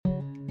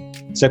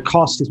So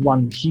cost is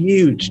one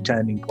huge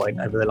turning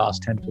point over the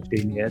last 10,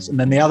 15 years. And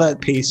then the other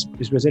piece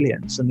is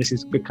resilience. And this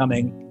is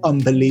becoming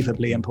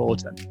unbelievably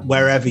important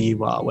wherever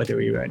you are, whether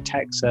you're in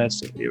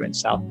Texas, or you're in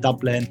South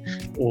Dublin,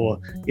 or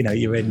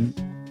you're in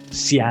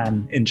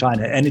Xi'an in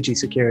China. Energy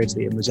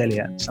security and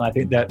resilience. And I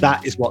think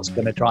that is what's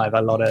going to drive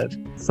a lot of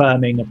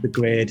firming of the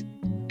grid,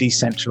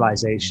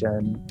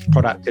 decentralization,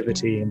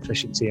 productivity, and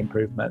efficiency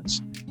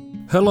improvements.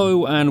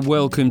 Hello and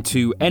welcome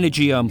to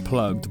Energy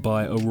Unplugged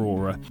by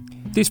Aurora.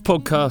 This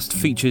podcast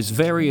features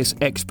various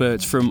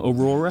experts from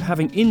Aurora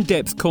having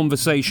in-depth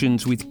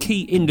conversations with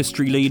key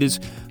industry leaders,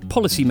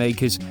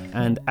 policymakers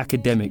and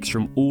academics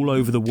from all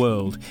over the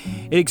world.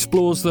 It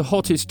explores the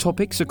hottest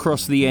topics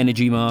across the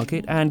energy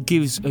market and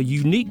gives a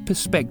unique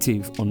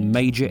perspective on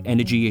major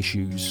energy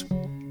issues.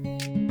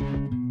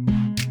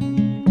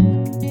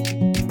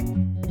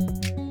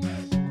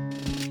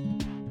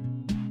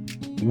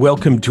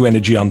 Welcome to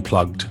Energy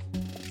Unplugged.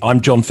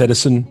 I'm John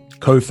Feddersen,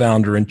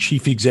 co-founder and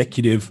chief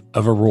executive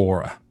of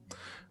Aurora.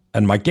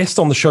 And my guest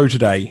on the show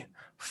today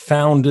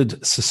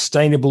founded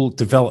Sustainable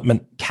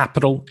Development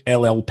Capital,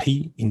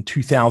 LLP, in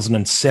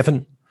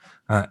 2007,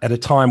 at a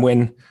time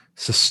when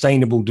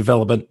sustainable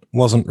development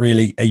wasn't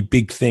really a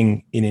big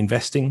thing in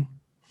investing.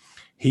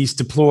 He's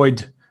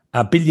deployed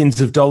billions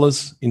of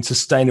dollars in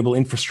sustainable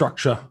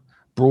infrastructure,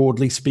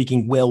 broadly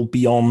speaking, well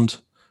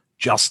beyond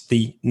just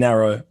the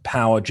narrow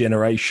power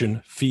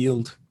generation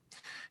field.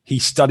 He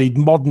studied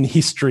modern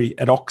history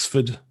at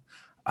Oxford.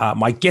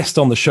 My guest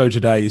on the show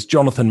today is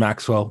Jonathan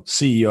Maxwell,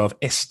 CEO of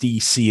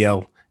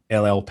SDCL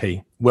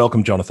LLP.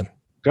 Welcome, Jonathan.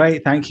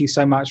 Great. Thank you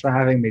so much for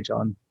having me,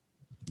 John.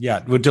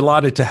 Yeah, we're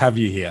delighted to have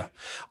you here.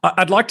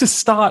 I'd like to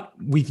start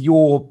with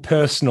your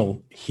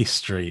personal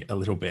history a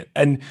little bit.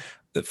 And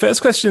the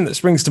first question that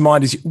springs to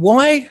mind is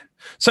why?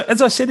 So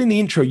as I said in the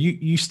intro,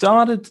 you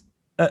started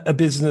a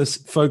business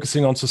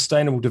focusing on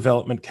sustainable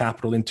development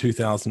capital in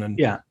 2007.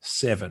 Yeah.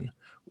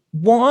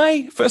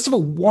 Why, first of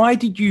all, why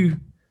did you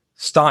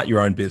start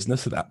your own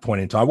business at that point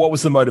in time? What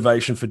was the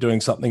motivation for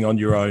doing something on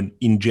your own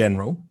in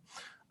general?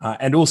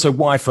 And also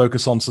why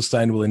focus on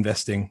sustainable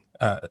investing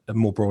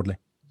more broadly?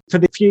 For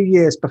the few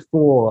years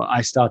before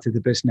I started the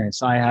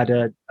business, I had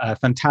a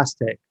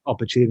fantastic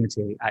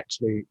opportunity,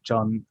 actually,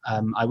 John.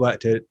 I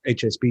worked at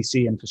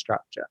HSBC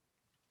Infrastructure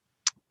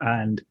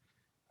and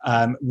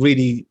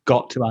really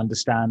got to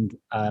understand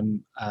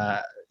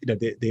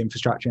the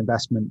infrastructure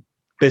investment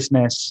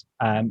business.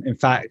 In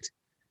fact,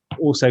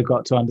 also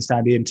got to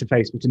understand the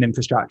interface between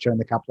infrastructure and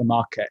the capital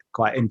market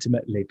quite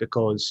intimately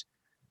because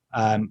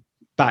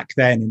back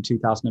then in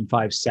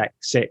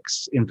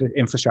 2005-06,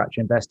 infrastructure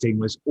investing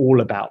was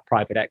all about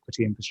private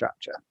equity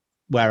infrastructure.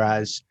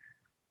 Whereas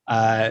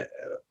after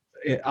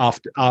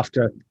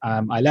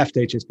I left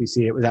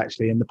HSBC, it was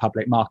actually in the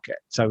public market.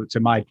 So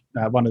my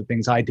one of the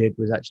things I did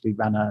was actually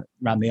ran the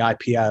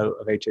IPO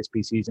of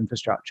HSBC's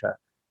infrastructure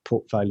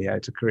portfolio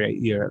to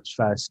create Europe's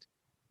first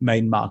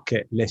main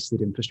market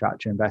listed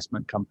infrastructure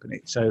investment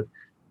company. So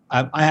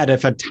I had a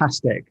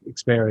fantastic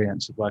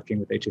experience of working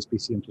with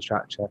HSBC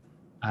Infrastructure.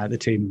 The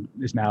team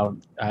is now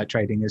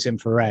trading as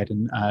Infrared,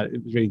 and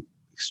it was really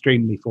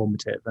extremely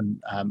formative.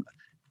 And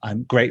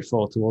I'm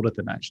grateful to all of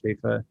them actually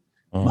for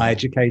my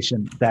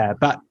education there.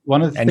 But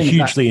one of the things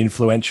hugely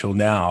influential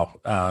now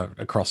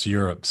across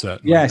Europe,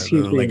 certainly. Yes,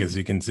 the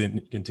legacy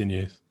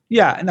continues.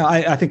 Yeah, no,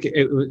 I think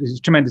it was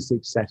tremendously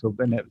settled,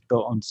 and it was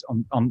built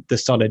on the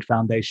solid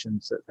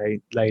foundations that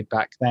they laid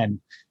back then.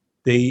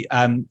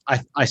 I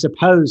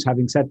suppose,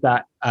 having said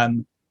that,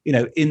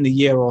 in the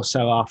year or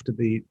so after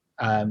the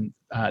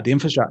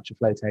infrastructure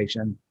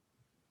flotation,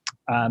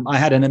 I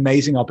had an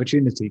amazing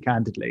opportunity.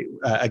 Candidly,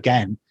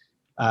 again,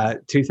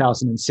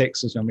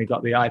 2006 was when we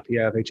got the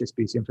IPO of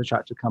HSBC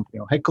Infrastructure Company,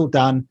 or HICL,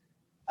 done.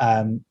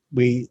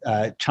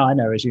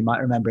 China, as you might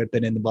remember, had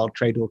been in the World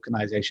Trade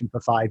Organization for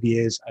 5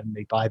 years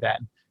only by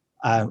then,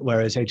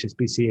 whereas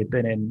HSBC had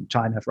been in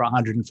China for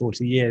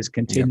 140 years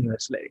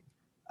continuously. Yep.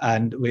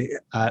 And we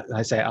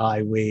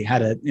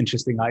had an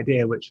interesting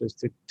idea, which was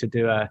to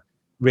do a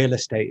real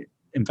estate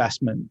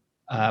investment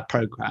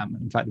program,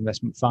 in fact,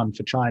 investment fund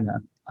for China.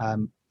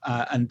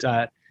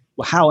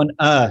 How on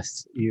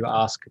earth, you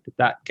ask, did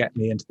that get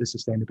me into the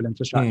sustainable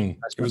infrastructure?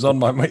 It was on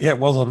my mind. Yeah, it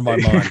was on my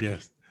mind.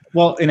 Yes.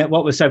 Well,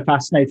 what was so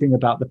fascinating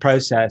about the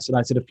process, and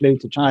I sort of flew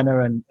to China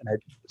and I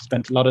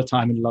spent a lot of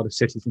time in a lot of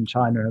cities in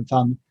China and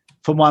found,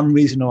 for one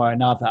reason or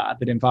another,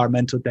 that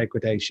environmental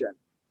degradation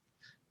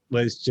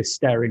was just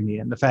staring me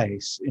in the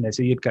face.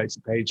 So you'd go to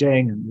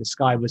Beijing and the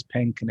sky was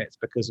pink, and it's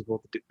because of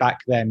all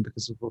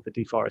the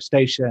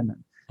deforestation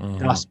and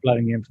dust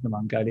blowing in from the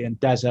Mongolian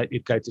desert.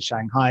 You'd go to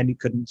Shanghai and you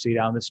couldn't see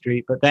down the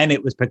street, but then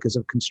it was because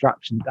of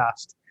construction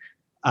dust.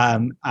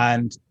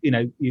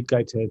 You'd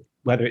go to,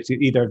 whether it's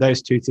either of those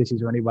two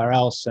cities or anywhere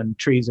else, and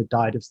trees had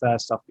died of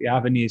thirst off the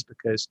avenues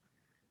because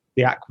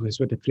the aquifers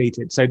were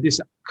depleted. So this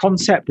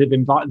concept of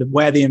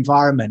where the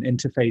environment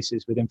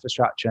interfaces with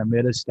infrastructure and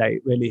real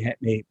estate really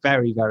hit me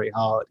very, very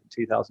hard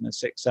in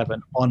 2006-07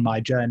 on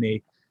my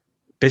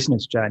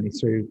business journey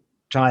through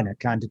China,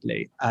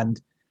 candidly. And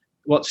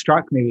what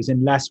struck me was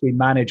unless we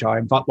manage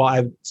what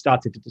I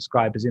started to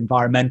describe as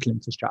environmental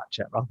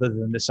infrastructure rather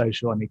than the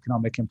social and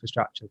economic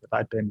infrastructure that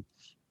I'd been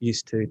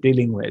used to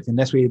dealing with,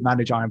 unless we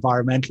manage our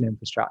environmental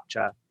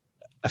infrastructure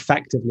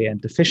effectively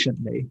and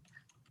efficiently,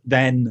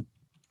 then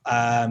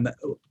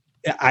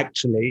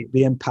actually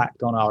the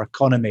impact on our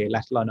economy,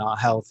 let alone our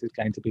health, is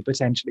going to be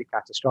potentially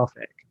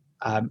catastrophic.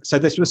 So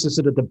this was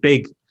sort of the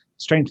big,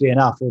 strangely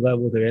enough, although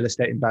all the real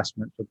estate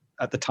investments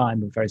at the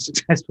time were very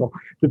successful,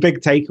 the big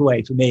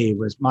takeaway for me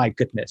was, my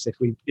goodness, if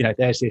we,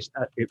 there's this,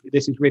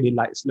 this is really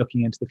like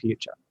looking into the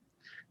future.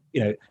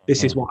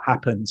 This is what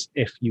happens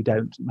if you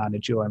don't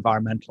manage your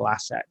environmental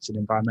assets and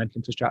environmental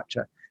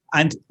infrastructure.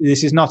 And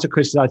this is not a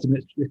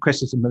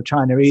criticism of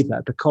China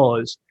either,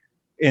 because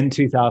in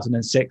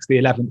 2006, the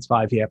 11th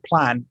five-year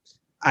plan,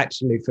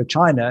 actually for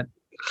China,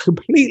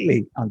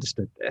 completely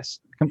understood this,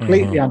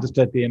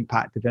 understood the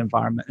impact of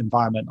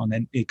environment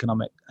on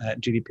economic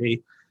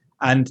GDP,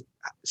 and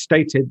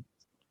stated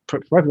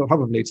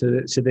probably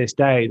to this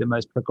day the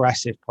most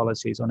progressive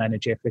policies on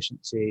energy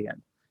efficiency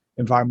and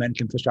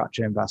environmental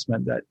infrastructure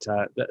investment that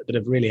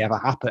have really ever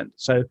happened.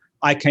 So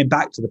I came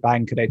back to the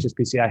bank at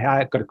HSBC. I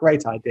had got a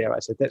great idea. I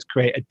said, let's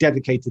create a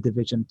dedicated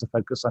division to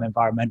focus on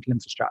environmental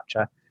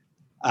infrastructure.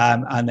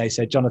 And they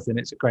said, Jonathan,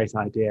 it's a great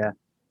idea,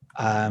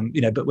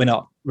 but we're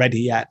not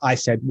ready yet. I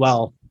said,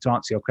 well, to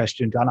answer your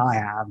question, John, I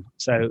am.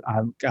 So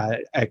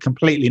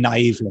completely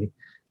naively,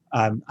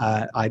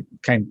 I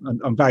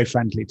came on very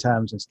friendly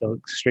terms and still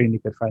extremely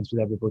good friends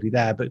with everybody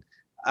there. But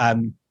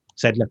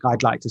said, look,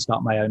 I'd like to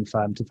start my own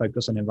firm to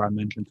focus on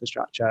environmental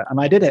infrastructure.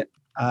 And I did it.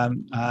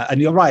 And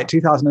you're right,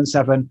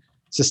 2007,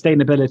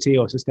 sustainability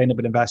or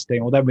sustainable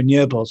investing, although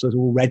renewables was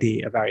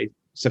already a very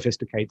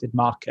sophisticated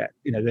market,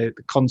 the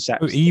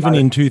concept. Even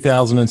in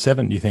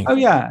 2007, do you think? Oh,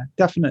 yeah,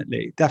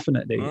 definitely.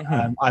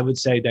 Mm-hmm. I would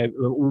say that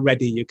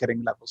already you're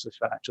getting levels of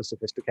financial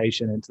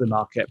sophistication into the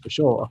market for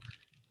sure.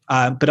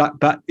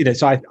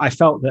 So I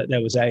felt that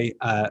there was a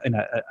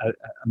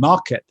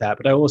market there,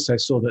 but I also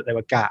saw that there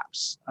were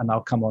gaps, and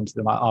I'll come on to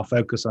them. Our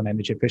focus on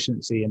energy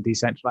efficiency and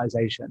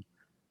decentralization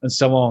and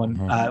so on,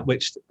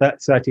 which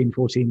 13,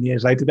 14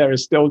 years later, there are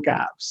still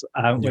gaps,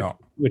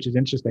 which is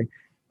interesting.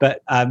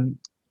 But,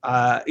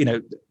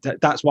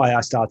 that's why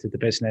I started the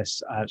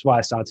business. It's why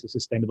I started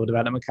Sustainable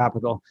Development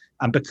Capital.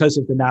 And because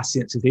of the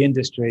nascence of the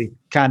industry,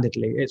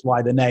 candidly, it's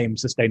why the name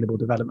Sustainable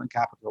Development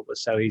Capital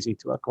was so easy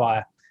to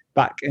acquire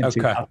back in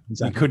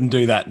 2007. You couldn't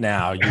do that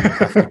now. You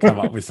have to come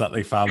up with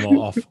something far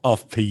more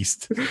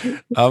off-piste.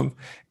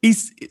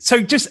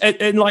 So just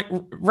and like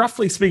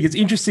roughly speaking, it's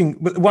interesting.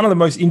 One of the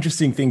most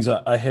interesting things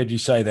I heard you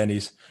say then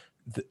is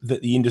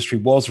that the industry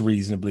was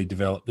reasonably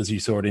developed as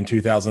you saw it in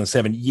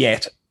 2007.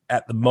 Yet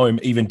at the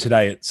moment, even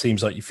today, it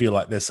seems like you feel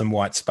like there's some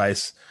white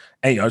space.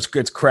 And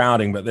it's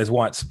crowding, but there's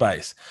white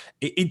space.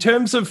 In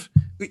terms of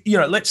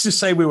let's just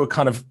say we were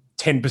kind of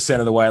 10%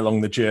 of the way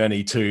along the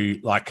journey to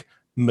like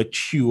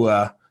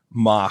mature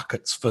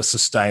markets for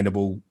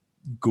sustainable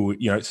good,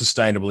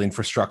 sustainable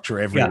infrastructure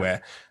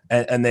everywhere.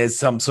 Yeah. And there's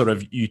some sort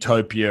of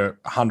utopia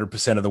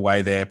 100% of the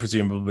way there.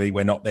 Presumably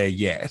we're not there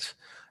yet.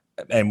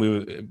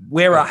 And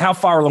how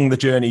far along the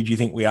journey do you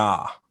think we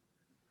are?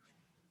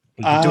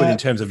 We could do it in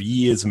terms of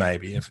years,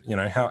 maybe. If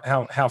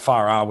how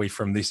far are we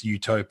from this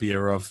utopia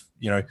of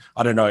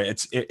I don't know.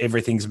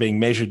 Everything's being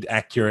measured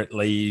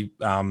accurately.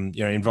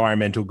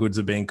 Environmental goods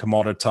are being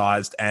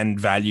commoditized and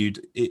valued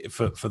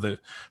for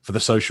the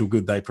social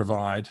good they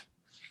provide.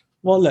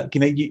 Well, look,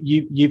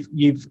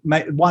 you've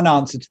made one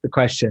answer to the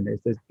question is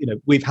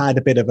that we've had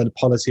a bit of a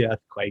policy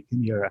earthquake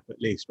in Europe,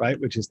 at least, right?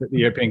 Which is that the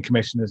European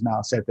Commission has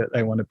now said that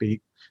they want to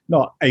be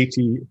not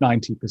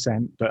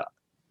 80-90%, but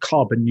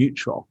carbon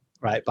neutral,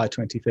 right, by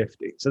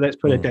 2050. So let's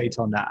put a date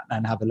on that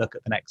and have a look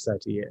at the next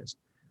 30 years.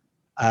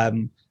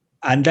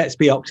 And let's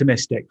be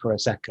optimistic for a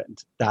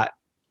second that,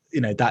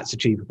 that's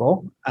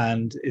achievable,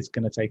 and it's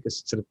going to take a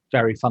sort of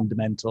very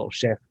fundamental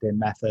shift in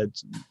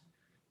methods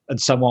and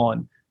so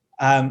on.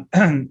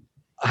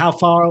 How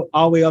far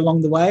are we along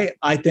the way?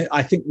 I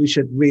think we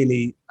should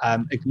really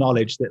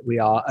acknowledge that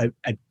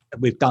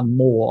we've done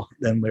more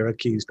than we're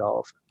accused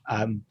of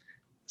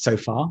so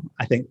far.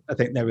 I think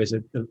there is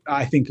a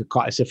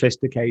quite a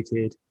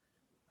sophisticated,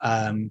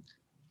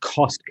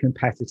 cost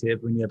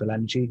competitive renewable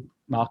energy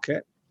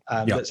market.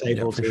 That's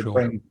able to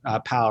bring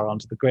power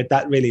onto the grid.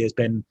 That really has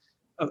been,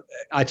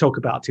 I talk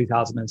about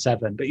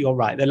 2007, but you're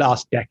right, the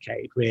last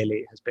decade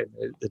really has been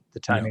the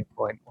turning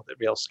point, or the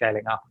real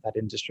scaling up of that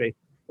industry,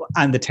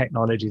 and the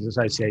technologies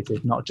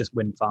associated, not just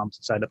wind farms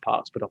and solar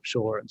parks, but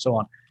offshore and so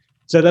on.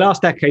 So the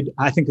last decade,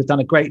 I think, has done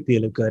a great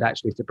deal of good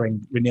actually to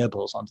bring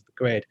renewables onto the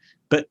grid.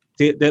 But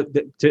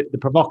the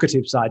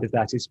provocative side of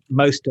that is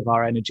most of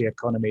our energy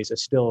economies are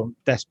still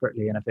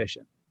desperately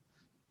inefficient.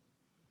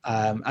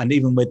 And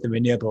even with the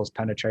renewables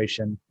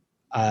penetration,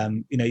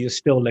 you're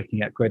still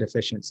looking at grid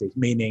efficiency,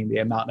 meaning the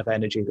amount of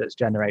energy that's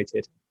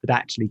generated that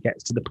actually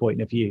gets to the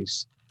point of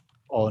use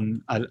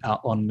on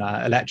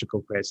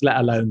electrical grids, let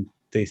alone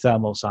the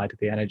thermal side of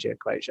the energy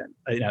equation,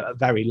 at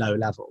very low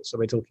levels. So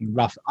we're talking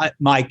rough.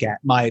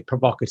 My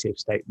provocative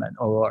statement,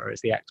 Aurora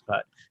as the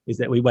expert, is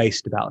that we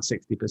waste about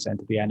 60%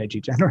 of the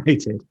energy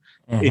generated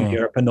in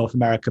Europe and North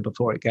America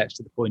before it gets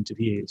to the point of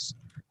use.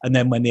 And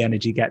then when the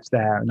energy gets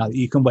there,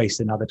 you can waste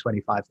another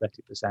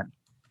 25-30%.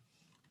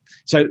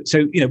 So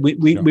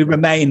we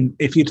remain,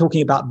 if you're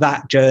talking about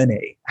that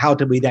journey, how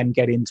do we then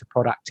get into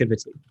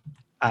productivity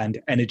and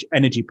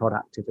energy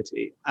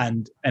productivity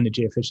and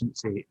energy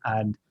efficiency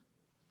and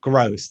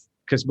growth?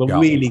 Because we'll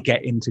really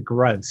get into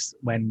growth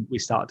when we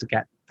start to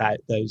get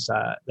those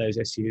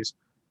issues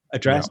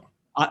addressed.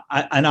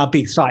 And I'll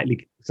be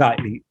slightly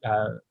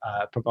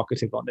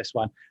provocative on this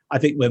one. I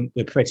think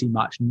we're pretty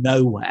much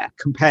nowhere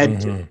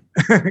compared to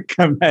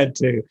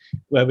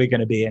where we're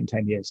going to be in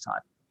 10 years'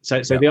 time.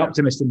 So the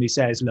optimist in me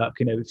says, look,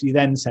 if you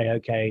then say,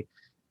 okay,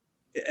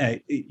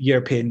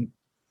 European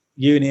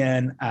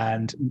Union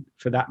and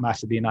for that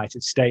matter, the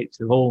United States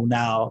have all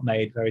now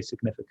made very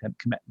significant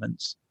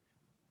commitments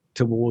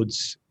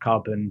towards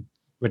carbon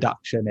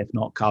reduction, if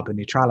not carbon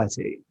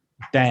neutrality,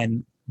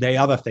 then the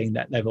other thing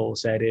that they've all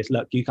said is,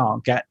 look, you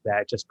can't get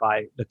there just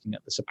by looking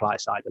at the supply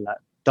side alone.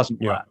 It doesn't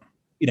work.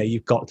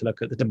 You've got to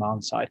look at the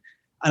demand side.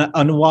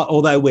 And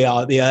although we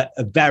are the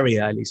very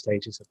early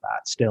stages of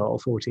that, still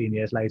 14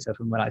 years later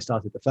from when I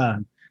started the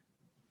firm,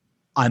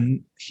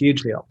 I'm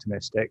hugely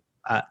optimistic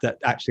that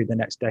actually the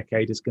next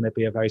decade is going to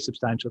be a very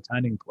substantial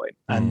turning point.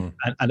 And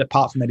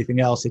apart from anything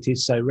else, it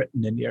is so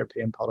written in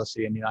European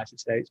policy and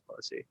United States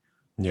policy,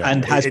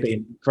 and has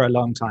been for a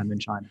long time in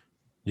China.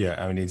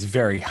 Yeah, I mean, it's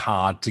very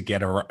hard to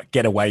get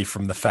away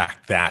from the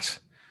fact that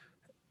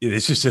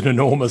it's just an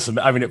enormous.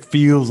 I mean, it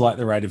feels like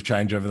the rate of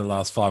change over the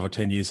last 5 or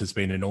 10 years has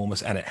been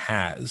enormous, and it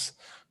has.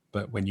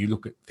 But when you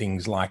look at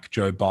things like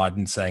Joe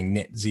Biden saying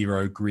net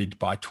zero grid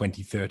by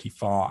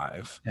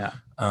 2035,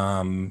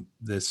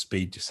 the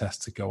speed just has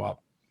to go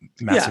up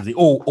massively,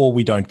 or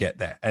we don't get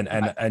there. And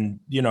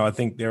I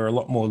think there are a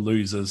lot more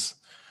losers.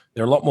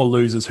 There are a lot more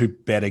losers who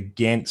bet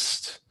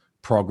against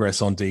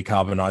progress on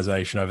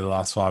decarbonisation over the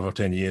last 5 or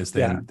 10 years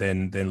than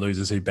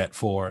losers who bet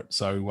for it.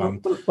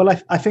 So,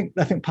 I think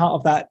part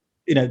of that,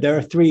 there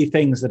are three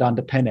things that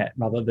underpin it,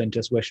 rather than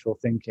just wishful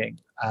thinking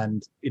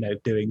and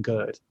doing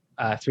good.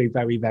 Three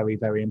very, very,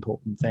 very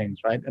important things,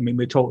 right? I mean,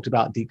 we talked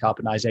about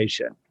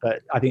decarbonisation,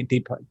 but I think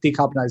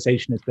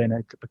decarbonisation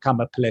has become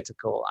a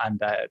political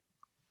and a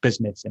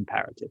business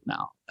imperative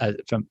now.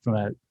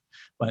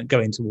 Won't go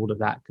into all of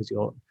that because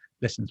your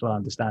listeners will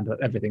understand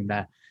everything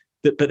there.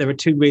 But there are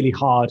two really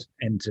hard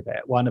ends of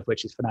it, one of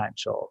which is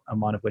financial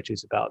and one of which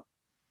is about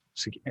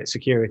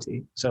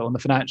security. So on the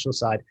financial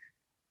side,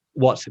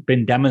 what's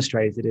been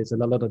demonstrated is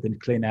that a lot of the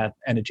clean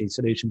energy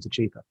solutions are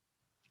cheaper.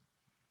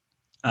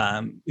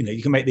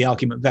 You can make the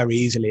argument very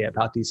easily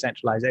about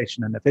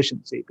decentralization and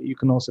efficiency, but you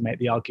can also make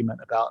the argument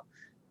about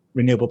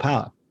renewable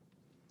power.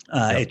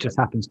 It just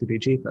happens to be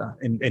cheaper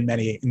in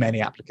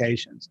many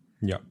applications.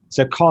 Yeah.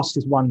 So cost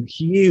is one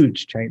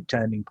huge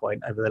turning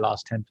point over the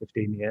last 10,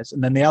 15 years.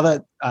 And then the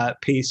other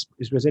piece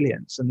is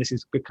resilience. And this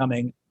is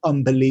becoming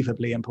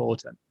unbelievably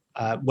important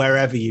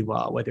wherever you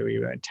are, whether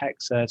you're in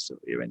Texas or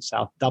you're in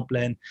South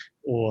Dublin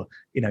or,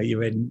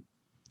 you're in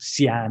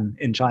Xi'an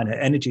in China.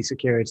 Energy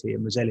security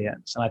and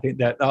resilience. And I think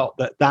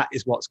that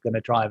is what's going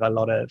to drive a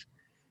lot of,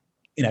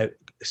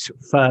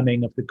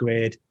 firming of the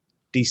grid,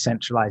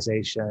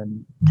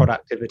 decentralization,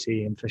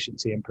 productivity,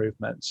 efficiency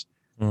improvements.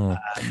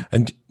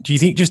 And do you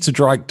think, just to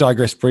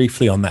digress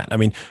briefly on that, I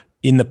mean,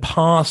 in the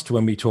past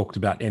when we talked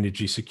about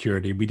energy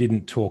security, we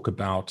didn't talk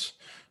about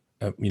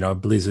a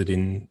blizzard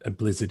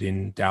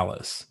in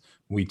Dallas.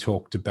 We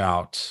talked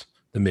about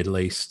the Middle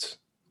East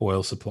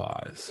oil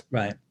supplies.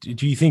 Right.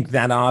 Do you think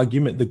that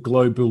argument, the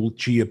global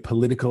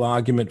geopolitical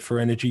argument for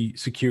energy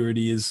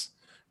security, is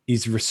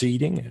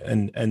receding,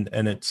 and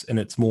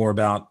it's more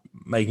about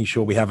making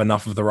sure we have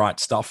enough of the right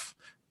stuff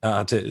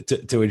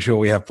to ensure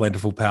we have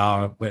plentiful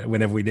power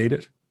whenever we need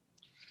it?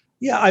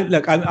 Yeah,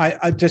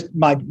 I just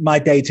my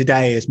day to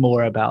day is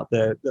more about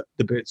the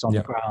boots on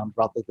the ground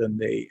rather than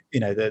the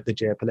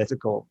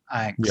geopolitical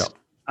angst.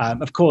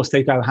 Of course,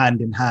 they go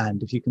hand in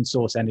hand. If you can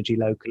source energy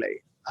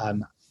locally,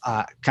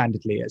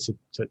 candidly, it's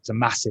a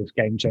massive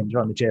game changer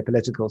on the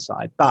geopolitical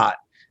side. But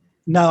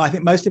no, I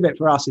think most of it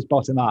for us is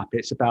bottom up.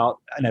 It's about,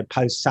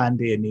 post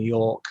Sandy in New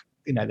York,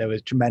 there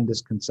was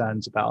tremendous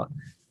concerns about,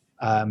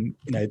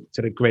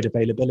 sort of grid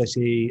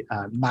availability,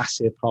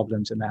 massive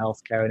problems in the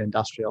healthcare and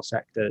industrial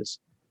sectors.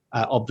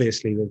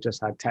 Obviously, we've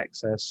just had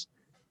Texas,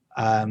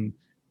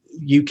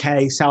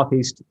 UK,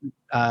 Southeast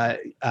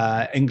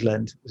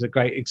England is a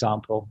great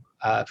example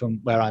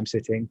from where I'm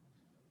sitting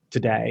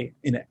today.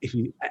 If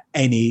you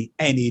any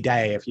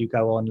day, if you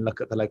go on and look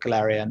at the local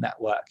area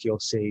network, you'll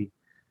see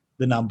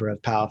the number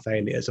of power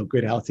failures or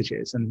grid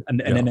outages, and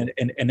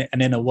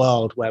in a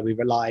world where we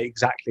rely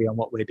exactly on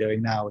what we're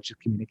doing now, which is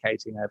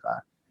communicating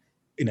over,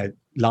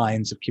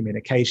 lines of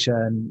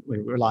communication. We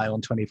rely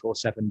on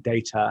 24/7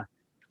 data.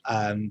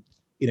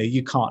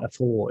 You can't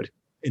afford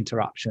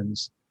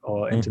interruptions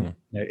or in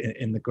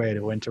the grid,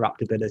 or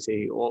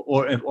interruptibility,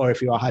 or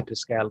if you're a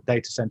hyperscale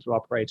data center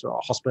operator or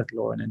a hospital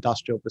or an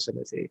industrial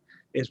facility,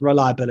 it's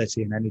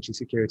reliability and energy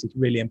security is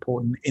really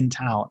important in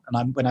town.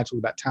 And when I talk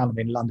about town, I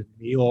mean London,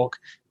 New York.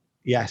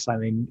 Yes, I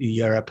mean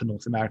Europe and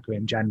North America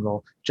in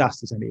general,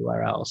 just as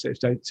anywhere else.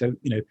 So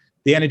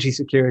the energy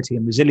security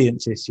and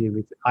resilience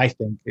issue, I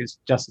think, is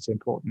just as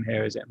important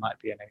here as it might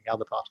be in any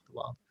other part of the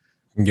world.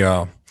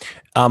 Yeah.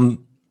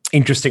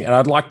 Interesting. And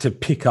I'd like to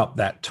pick up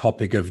that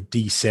topic of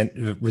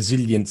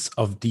resilience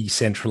of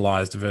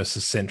decentralized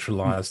versus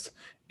centralized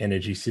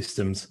energy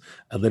systems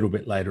a little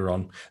bit later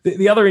on.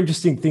 The other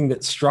interesting thing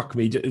that struck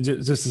me,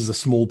 just as a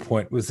small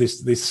point, was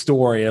this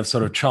story of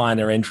sort of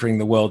China entering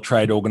the World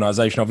Trade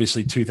Organization,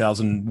 obviously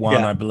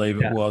 2001, I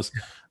believe it was.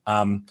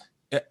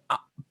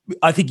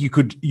 I think you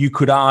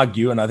could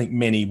argue, and I think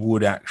many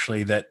would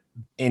actually, that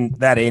in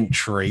that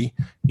entry,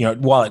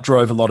 while it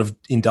drove a lot of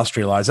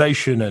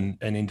industrialization and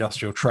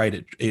industrial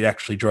trade, it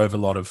actually drove a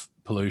lot of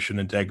pollution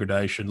and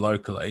degradation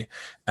locally.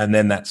 And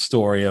then that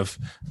story of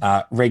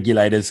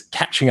regulators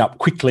catching up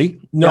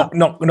quickly, not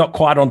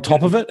quite on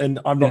top of it. And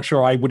I'm not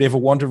sure I would ever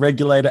want a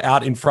regulator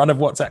out in front of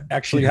what's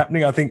actually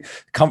happening. I think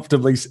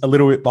comfortably a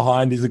little bit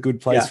behind is a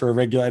good place for a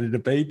regulator to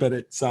be, but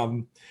it's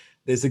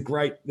there's a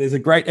great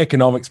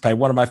economics paper,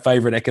 one of my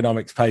favorite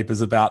economics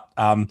papers, about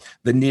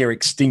the near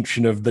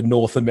extinction of the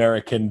North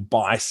American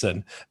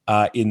bison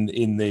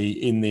in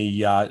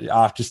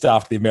the just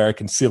after the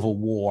American Civil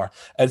War.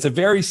 And it's a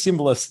very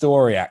similar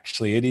story,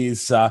 actually. It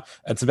is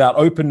it's about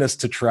openness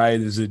to trade.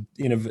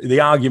 The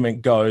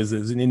argument goes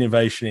there's an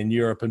innovation in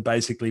Europe, and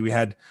basically we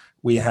had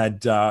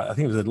I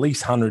think it was at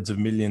least hundreds of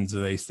millions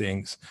of these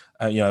things,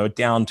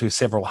 down to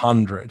several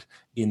hundred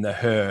in the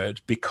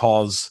herd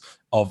because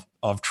of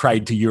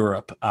trade to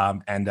Europe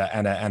and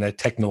a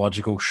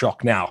technological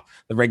shock. Now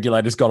the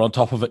regulators got on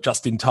top of it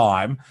just in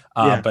time,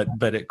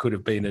 but it could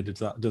have been a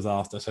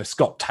disaster. So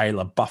Scott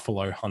Taylor,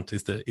 Buffalo Hunt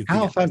is the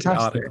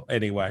article.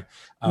 Anyway,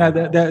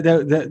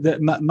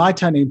 my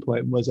turning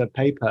point was a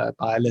paper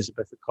by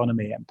Elizabeth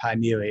Economy and Pao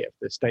Nui of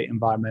the State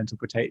Environmental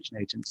Protection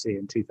Agency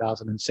in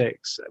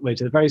 2006,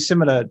 which is a very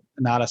similar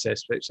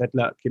analysis, which said,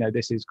 look,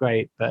 this is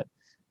great, but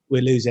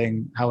we're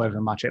losing however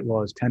much it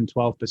was,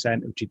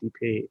 10-12% of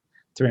GDP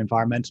through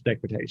environmental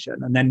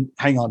degradation. And then,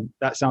 hang on,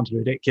 that sounds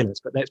ridiculous,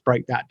 but let's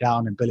break that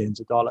down in billions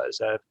of dollars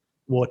of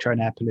water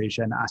and air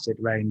pollution, acid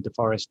rain,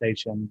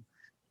 deforestation,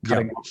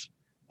 cutting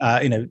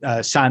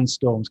off,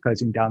 sandstorms,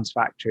 closing down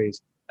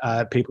factories,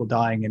 people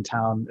dying in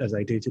town as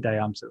they do today.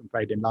 I'm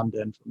afraid in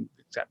London,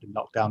 except in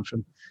lockdown,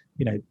 from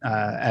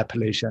air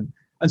pollution,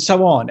 and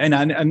so on.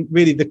 And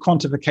really, the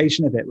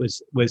quantification of it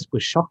was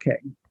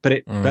shocking.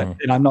 But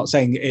I'm not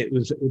saying it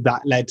was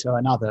that led to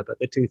another, but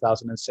the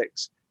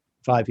 2006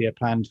 5-year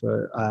plan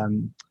for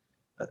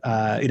for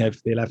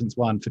the 11th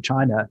one for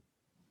China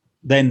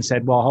then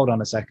said, well, hold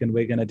on a second,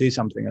 we're going to do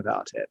something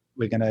about it.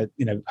 We're going to,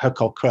 hook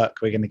or crook,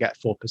 we're going to get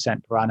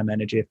 4% per annum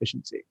energy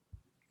efficiency,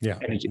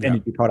 energy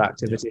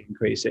productivity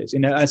increases.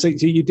 So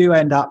you do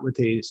end up with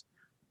these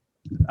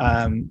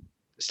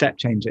step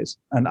changes,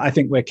 and I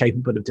think we're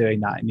capable of doing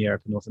that in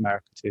Europe and North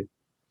America too.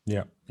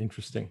 Yeah,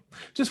 interesting.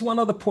 Just one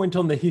other point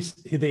on the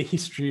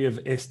history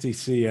of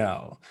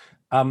STCL.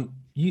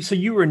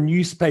 You were a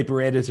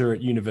newspaper editor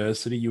at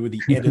university. You were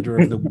the editor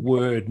of the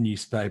Word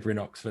newspaper in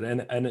Oxford,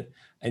 and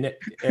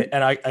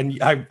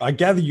I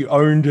gather you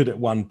owned it at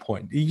one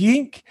point.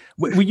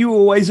 Were you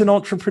always an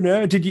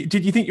entrepreneur? Did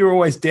you think you were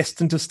always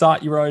destined to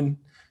start your own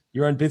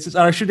business?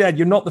 And I should add,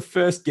 you're not the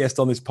first guest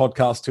on this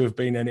podcast to have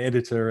been an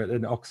editor at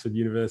an Oxford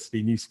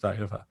University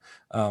newspaper.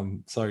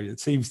 So it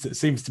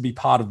seems to be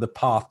part of the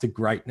path to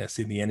greatness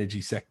in the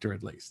energy sector,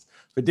 at least.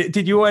 But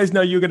did you always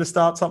know you were going to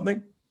start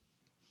something?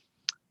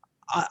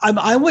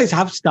 I always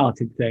have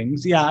started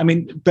things. Yeah, I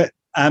mean, but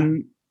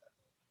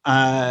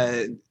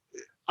I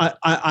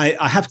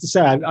have to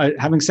say,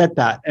 having said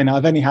that, and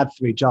I've only had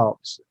 3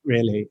 jobs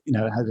really.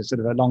 I had a sort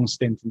of a long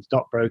stint in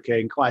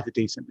stockbroking, quite a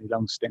decently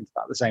long stint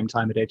about the same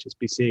time at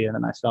HSBC, and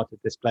then I started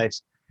this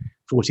place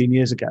 14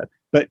 years ago.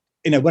 But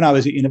when I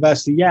was at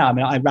university,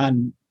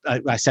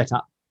 I set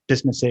up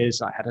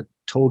businesses. I had a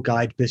tour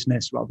guide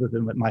business rather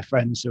than with my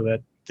friends who were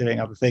doing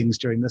other things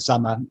during the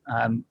summer.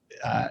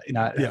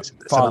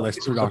 Far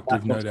less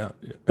productive, no doubt.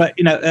 Yeah. But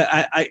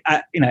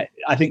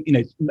I think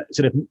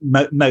sort of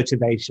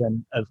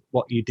motivation of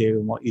what you do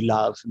and what you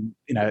love, and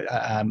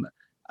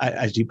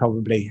as you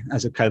probably,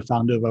 as a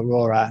co-founder of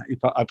Aurora,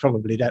 I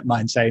probably don't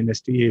mind saying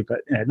this to you,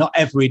 but not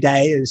every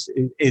day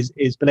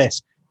is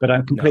bliss. But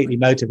I'm completely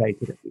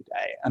motivated every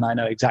day, and I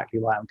know exactly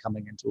why I'm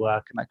coming into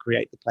work, and I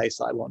create the place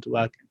that I want to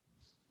work in.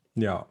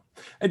 Yeah.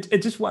 And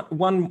just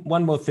one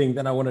more thing,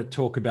 then I want to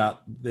talk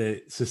about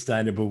the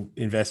sustainable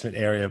investment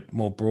area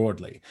more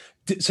broadly.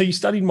 So you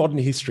studied modern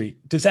history.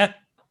 Does that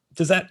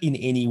in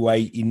any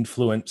way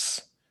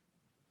influence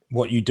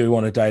what you do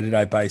on a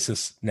day-to-day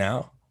basis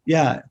now?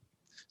 Yeah.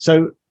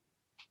 So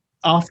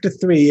after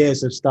 3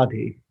 years of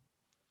study,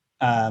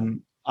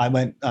 I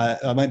went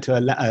to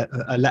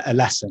a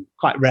lesson,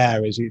 quite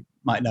rare, as you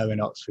might know in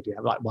Oxford you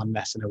have like one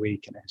lesson a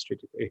week in a history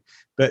degree.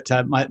 But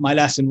my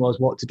lesson was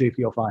what to do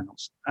for your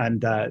finals.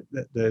 And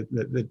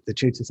the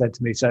tutor said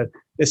to me, so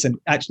listen,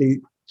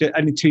 actually,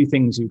 only two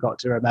things you've got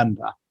to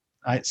remember.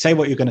 Right? Say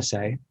what you're going to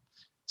say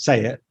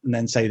it, and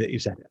then say that you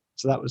said it.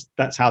 So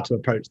that's how to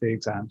approach the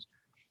exams.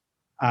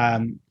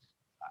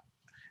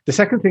 The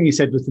second thing he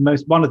said was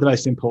one of the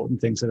most important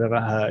things I've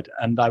ever heard.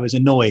 And I was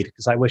annoyed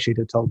because I wish he'd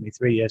have told me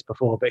 3 years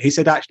before. But he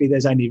said, actually,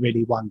 there's only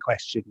really one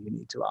question you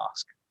need to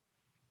ask.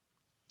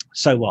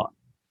 So what?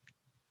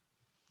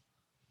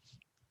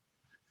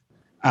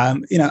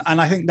 And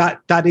I think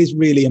that is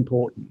really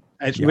important.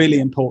 It's really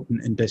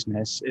important in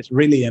business. It's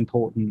really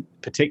important,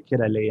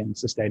 particularly in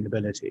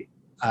sustainability.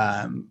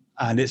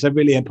 And it's a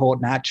really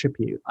important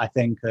attribute, I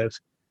think, of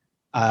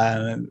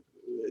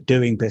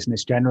doing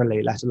business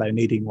generally, let alone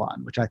needing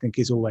one, which I think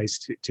is always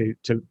to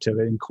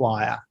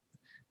inquire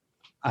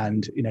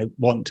and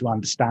want to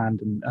understand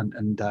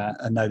and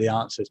know the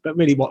answers. But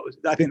really,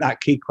 I think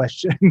that key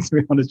question, to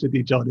be honest with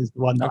you, John, is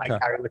the one that I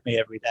carry with me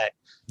every day.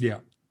 Yeah,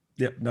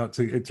 no, it's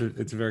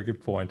a very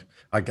good point.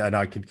 I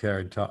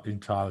concur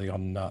entirely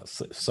on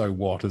so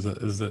what as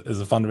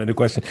a fundamental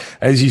question.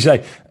 As you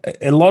say,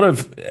 a lot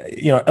of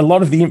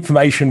the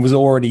information was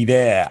already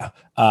there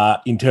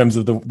in terms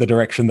of the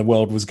direction the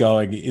world was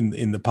going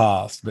in the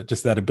past, but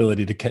just that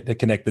ability to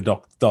connect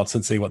the dots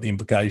and see what the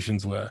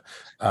implications were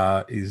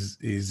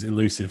is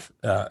elusive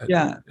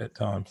at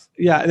times.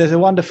 Yeah, there's a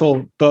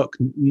wonderful book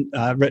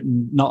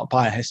written not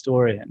by a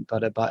historian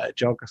but by a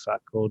geographer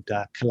called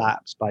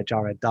Collapse by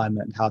Jared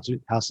Diamond,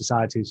 how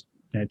societies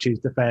choose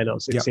to fail or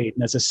succeed. Yep.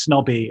 And as a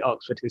snobby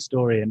Oxford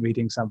historian,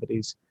 reading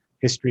somebody's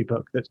history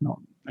book that's not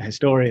a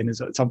historian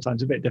is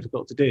sometimes a bit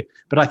difficult to do.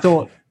 But I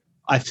thought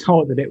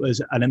that it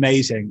was an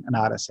amazing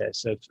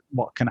analysis of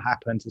what can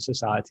happen to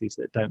societies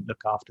that don't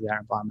look after their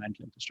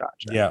environmental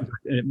infrastructure. Yeah,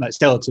 it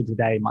still to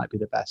today might be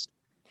the best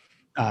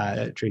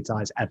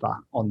treatise ever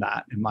on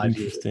that, in my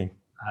view. Interesting.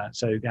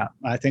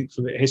 I think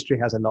history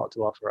has a lot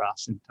to offer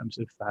us in terms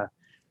of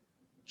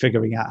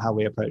figuring out how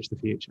we approach the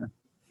future.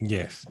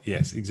 Yes,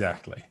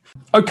 exactly.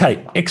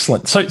 Okay,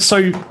 excellent.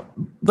 So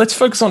let's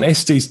focus on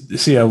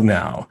SDCL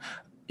now.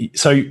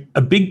 So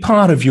a big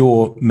part of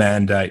your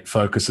mandate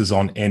focuses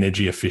on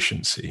energy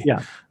efficiency.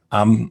 Yeah.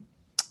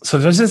 So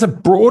there's a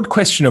broad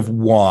question of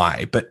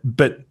why, but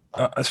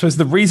I suppose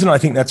the reason I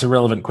think that's a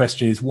relevant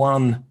question is,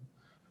 one,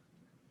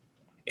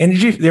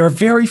 energy. There are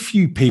very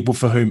few people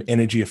for whom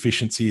energy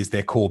efficiency is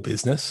their core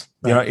business.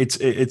 Right.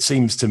 It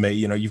seems to me,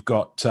 you've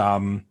got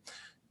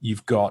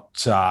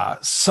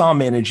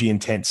some energy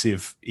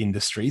intensive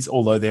industries,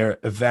 although they're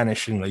a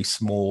vanishingly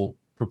small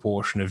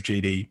proportion of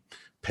GDP.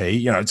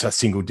 It's a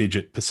single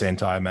digit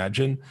percent, I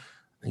imagine.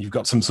 And you've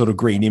got some sort of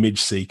green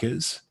image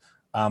seekers,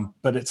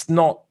 but it's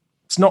not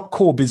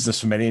core business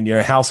for many. And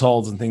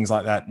households and things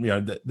like that.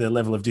 The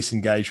level of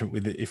disengagement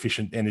with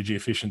efficient energy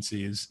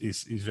efficiency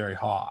is very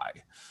high.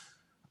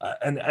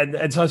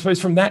 And so I suppose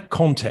from that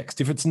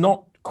context, if it's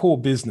not core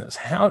business,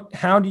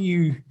 how do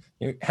you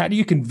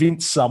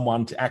convince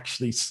someone to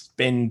actually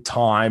spend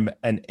time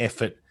and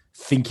effort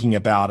thinking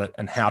about it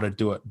and how to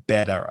do it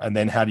better? And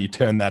then how do you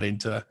turn that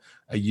into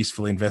a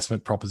useful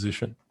investment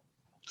proposition?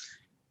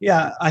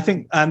 Yeah, I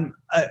think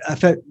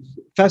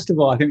first of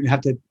all, I think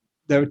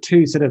there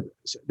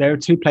are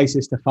two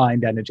places to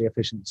find energy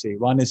efficiency.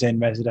 One is in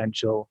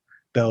residential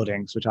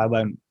buildings, which I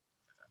won't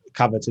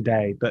cover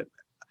today, but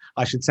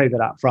I should say that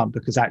up front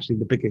because actually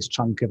the biggest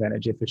chunk of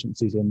energy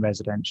efficiency is in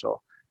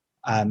residential.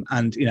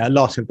 And a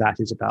lot of that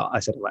is about, I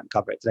said I won't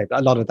cover it today, but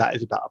a lot of that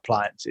is about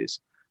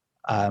appliances,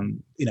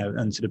 and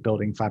sort of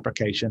building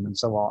fabrication and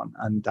so on.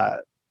 And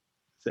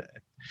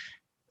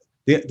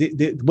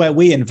where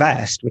we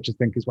invest, which I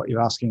think is what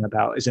you're asking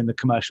about, is in the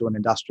commercial and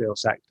industrial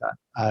sector.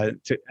 And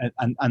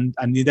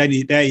then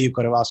there you've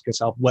got to ask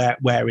yourself,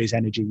 where is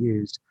energy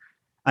used?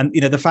 And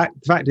the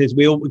fact is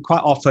we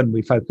quite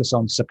often focus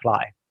on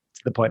supply.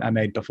 The point I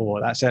made before,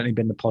 that's certainly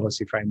been the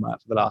policy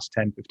framework for the last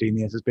 10, 15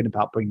 years, has been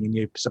about bringing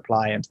new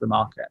supply into the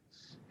market.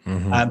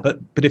 Mm-hmm.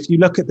 But if you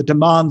look at the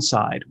demand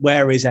side,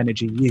 where is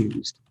energy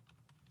used?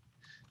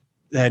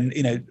 Then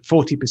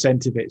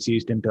 40% of it's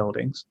used in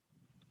buildings.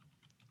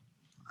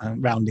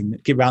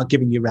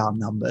 Giving you round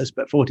numbers,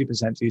 but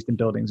 40% is used in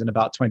buildings and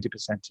about 20%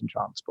 in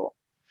transport.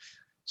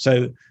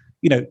 So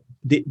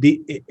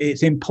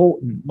it's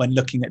important when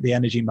looking at the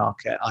energy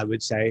market, I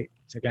would say,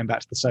 so going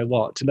back to the so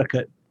what, to look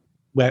at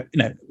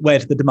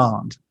where's the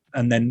demand,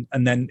 and then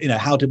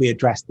how do we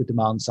address the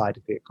demand side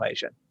of the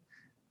equation?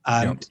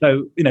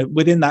 So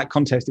within that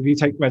context, if you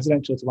take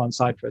residential to one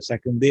side for a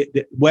second,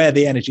 where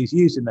the energy is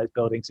used in those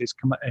buildings is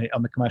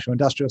on the commercial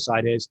industrial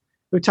side.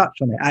 We've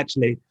touched on it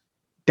actually.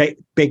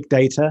 Big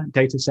data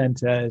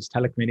centers,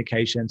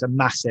 telecommunications, a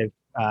massive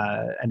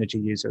energy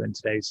user in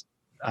today's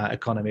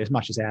economy, as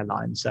much as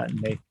airlines,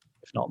 certainly,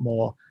 if not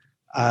more.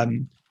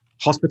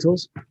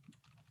 Hospitals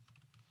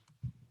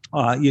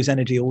use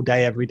energy all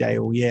day, every day,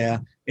 all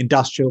year.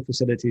 Industrial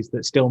facilities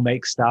that still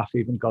make stuff,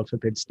 even God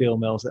forbid, steel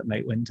mills that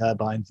make wind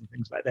turbines and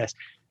things like this.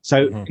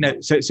 So,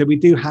 so we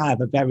do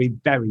have a very,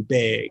 very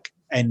big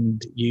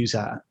end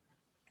user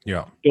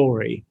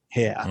story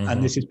here.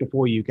 And this is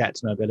before you get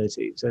to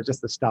mobility. So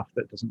just the stuff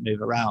that doesn't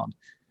move around.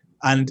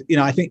 And,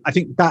 I think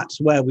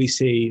that's where we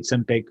see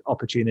some big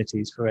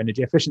opportunities for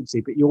energy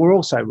efficiency. But you're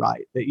also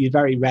right that you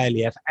very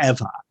rarely, if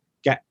ever,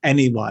 get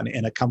anyone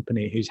in a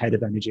company who's head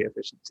of energy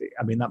efficiency.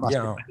 I mean, that must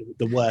be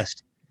the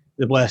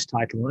worst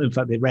title, in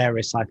fact, the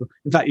rarest title.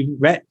 In fact, you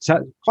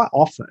quite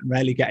often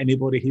rarely get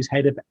anybody who's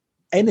head of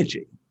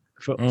energy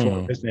for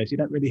a business. You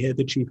don't really hear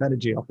the chief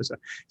energy officer.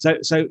 So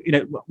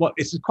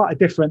it's quite a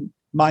different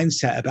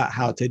mindset about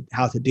how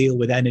to deal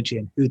with energy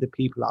and who the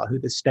people are, who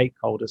the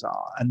stakeholders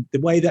are. And the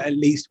way that at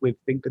least we've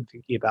been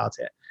thinking about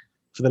it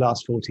for the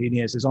last 14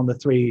 years is on the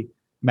three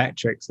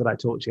metrics that I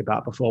talked to you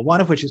about before, one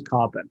of which is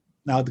carbon.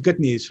 Now, the good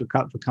news for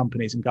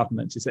companies and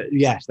governments is that,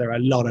 yes, there are a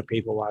lot of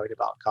people worried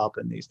about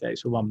carbon these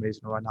days for one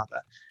reason or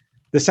another.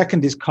 The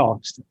second is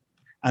cost.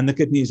 And the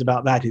good news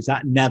about that is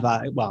that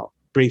never,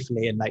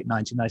 briefly in late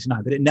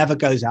 1999, but it never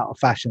goes out of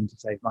fashion to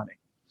save money.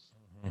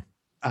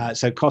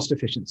 So cost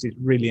efficiency is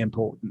really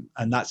important,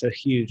 and that's a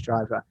huge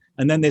driver.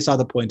 And then this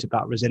other point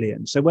about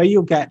resilience. So where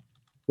you get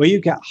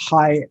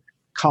high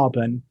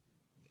carbon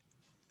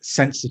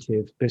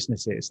sensitive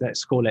businesses,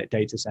 let's call it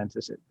data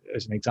centers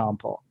as an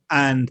example,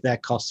 and they're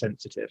cost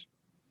sensitive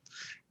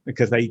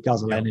because they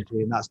guzzle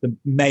energy, and that's the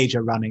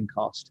major running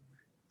cost.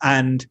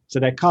 And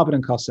so they're carbon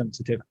and cost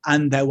sensitive,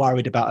 and they're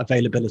worried about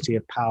availability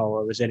of power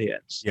or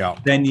resilience.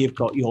 Then you've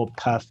got your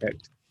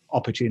perfect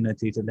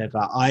opportunity to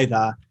deliver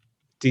either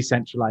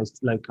decentralized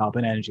low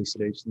carbon energy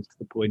solutions to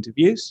the point of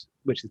use,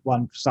 which is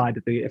one side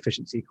of the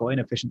efficiency coin,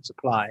 efficient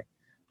supply,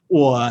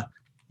 or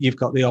you've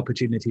got the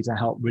opportunity to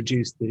help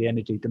reduce the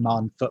energy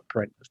demand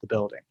footprint of the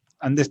building.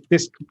 And this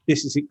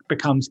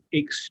becomes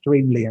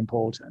extremely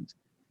important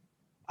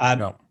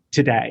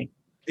today.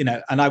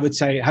 And I would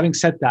say, having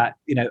said that,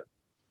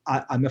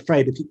 I'm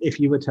afraid if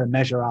you were to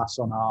measure us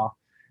on our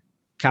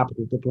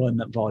capital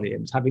deployment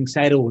volumes, having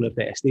said all of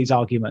this, these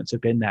arguments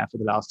have been there for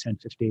the last 10,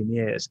 15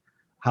 years.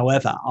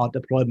 However, our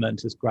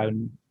deployment has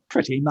grown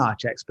pretty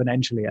much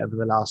exponentially over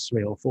the last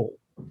 3 or 4.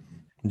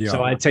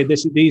 So I'd say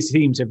these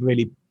themes have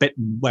really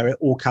bitten where it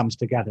all comes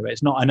together.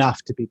 It's not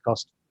enough to be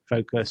cost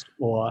focused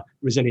or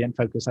resilient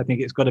focused. I think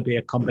it's got to be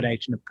a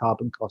combination of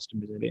carbon, cost,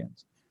 and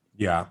resilience.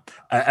 Yeah.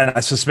 And I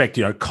suspect,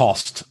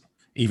 cost,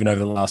 even over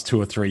the last 2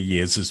 or 3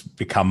 years, has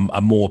become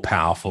a more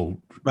powerful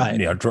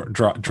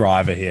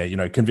driver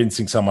here.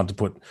 Convincing someone to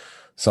put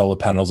solar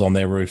panels on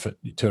their roof at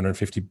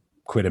 250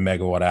 quid a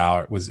megawatt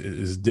hour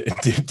is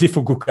a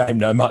difficult game,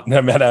 no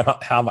matter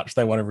how much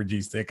they want to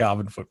reduce their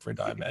carbon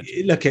footprint, I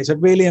imagine. Look, it's a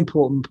really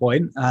important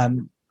point.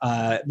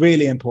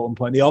 Really important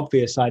point. The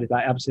obvious side of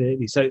that,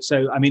 absolutely.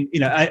 So I mean,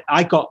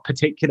 I got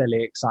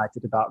particularly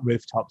excited about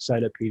rooftop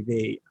solar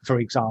PV, for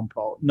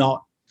example,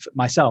 not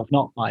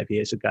 5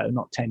 years ago,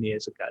 not 10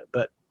 years ago,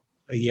 but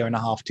a year and a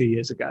half, 2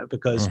 years ago,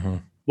 because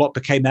what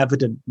became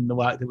evident from the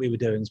work that we were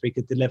doing is we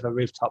could deliver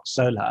rooftop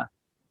solar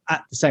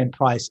at the same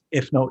price,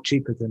 if not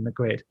cheaper than the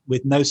grid,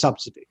 with no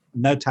subsidy,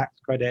 no tax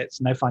credits,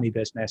 no funny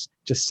business,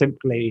 just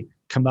simply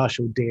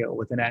commercial deal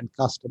with an end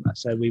customer.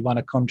 So we won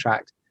a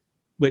contract,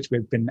 which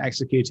we've been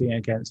executing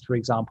against, for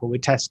example,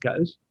 with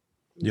Tesco's,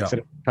 sort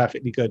of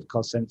perfectly good,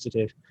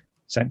 cost-sensitive,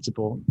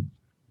 sensible,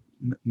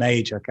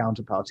 major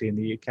counterparty in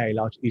the UK,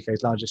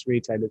 UK's largest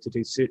retailer, to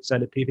do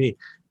solar PV.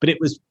 But it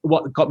was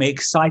what got me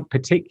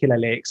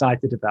particularly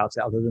excited about it,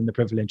 other than the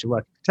privilege of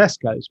working for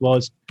Tesco's,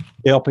 was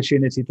the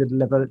opportunity to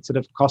deliver sort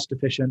of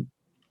cost-efficient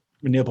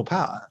renewable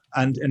power.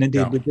 And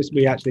indeed, with this,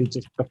 we actually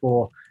just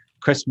before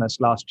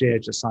Christmas last year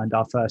just signed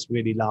our first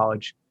really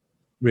large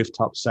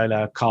rooftop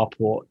solar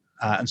carport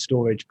and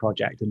storage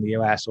project in the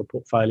US, or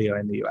portfolio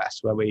in the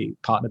US, where we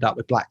partnered up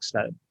with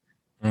Blackstone.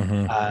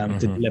 To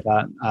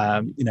deliver,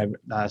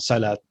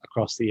 solar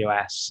across the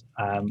US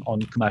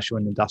on commercial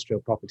and industrial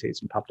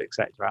properties and public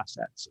sector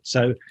assets.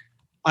 So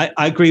I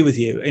agree with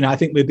you. I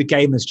think the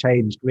game has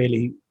changed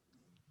really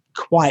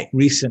quite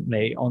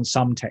recently on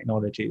some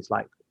technologies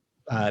like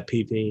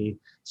PV,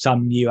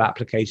 some new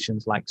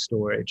applications like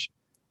storage.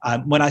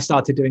 When I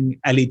started doing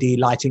LED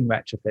lighting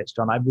retrofits,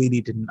 John, I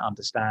really didn't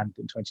understand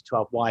in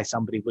 2012 why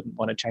somebody wouldn't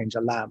want to change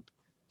a lamp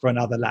for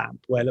another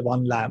lamp, where the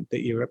one lamp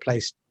that you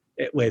replaced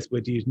it with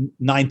would use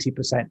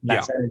 90%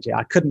 less energy.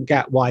 I couldn't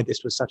get why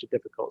this was such a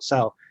difficult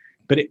sell.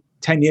 But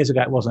 10 years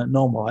ago, it wasn't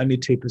normal. Only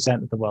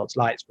 2% of the world's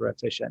lights were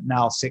efficient.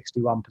 Now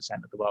 61%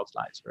 of the world's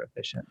lights were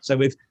efficient. So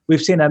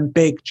we've seen a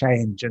big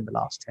change in the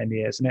last 10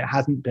 years, and it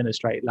hasn't been a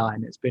straight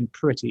line. It's been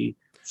pretty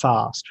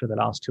fast for the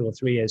last 2 or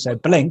 3 years. So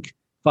blink,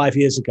 5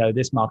 years ago,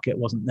 this market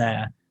wasn't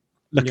there.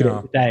 Look at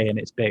it today, and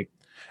it's big.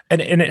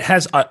 And it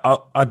has.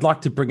 I'd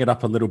like to bring it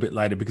up a little bit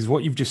later, because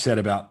what you've just said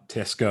about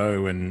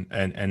Tesco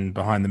and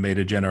behind the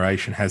meter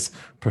generation has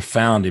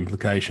profound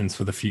implications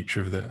for the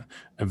future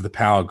of the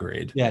power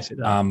grid. Yes, it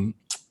does.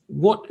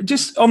 What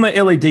just on the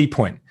LED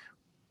point?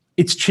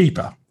 It's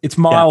cheaper. It's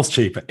miles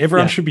cheaper.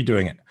 Everyone should be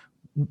doing it.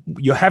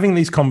 You're having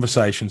these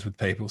conversations with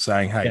people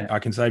saying, "Hey, I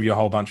can save you a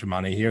whole bunch of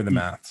money. Here are the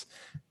maths."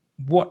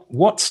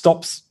 What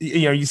stops?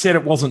 You said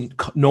it wasn't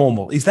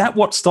normal. Is that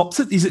what stops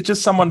it? Is it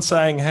just someone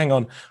saying, "Hang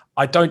on,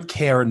 I don't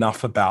care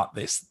enough about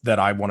this that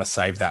I want to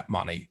save that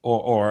money,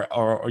 or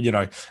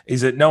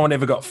is it no one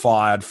ever got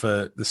fired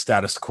for the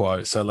status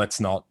quo, so let's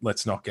not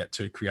get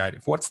too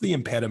creative? What's the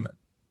impediment?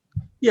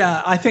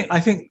 Yeah, I think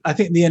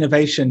the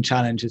innovation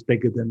challenge is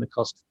bigger than the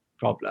cost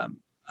problem.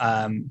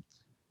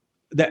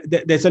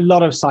 There's a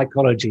lot of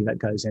psychology that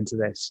goes into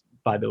this,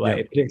 by the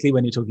way, particularly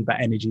when you're talking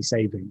about energy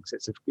savings.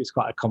 It's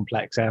quite a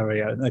complex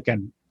area, and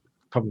again,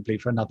 probably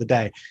for another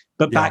day.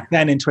 But back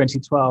then in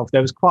 2012,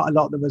 there was quite a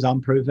lot that was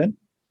unproven.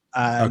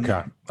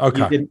 Okay.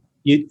 Not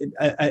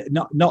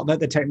that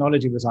the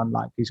technology was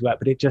unlikely to work,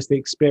 but the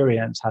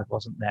experience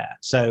wasn't there.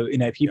 So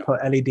if you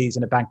put LEDs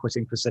in a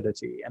banqueting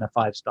facility in a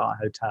 5-star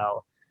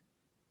hotel,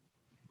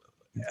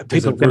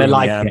 people are going to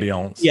like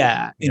ambience.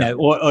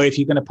 Or if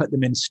you're going to put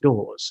them in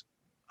stores,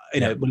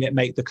 will it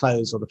make the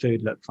clothes or the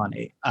food look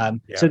funny?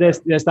 So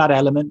there's that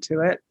element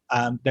to it.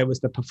 There was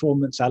the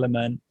performance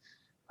element,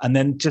 and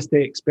then just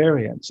the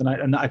experience.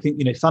 And I think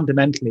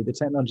fundamentally the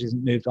technology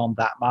hasn't moved on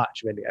that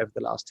much really over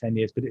the last 10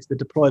 years, but it's the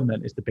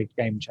deployment is the big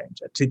game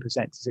changer. 2%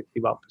 to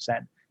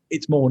 61%.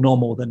 It's more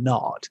normal than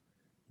not.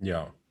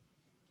 Yeah.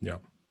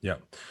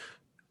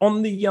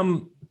 On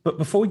the but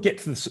before we get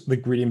to the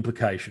grid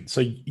implication,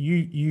 so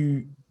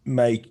you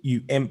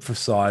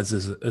emphasize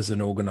as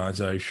an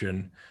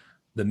organization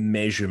the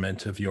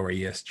measurement of your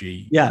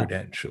ESG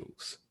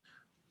credentials.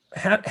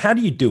 How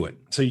do you do it?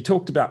 So you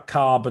talked about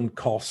carbon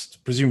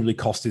cost. Presumably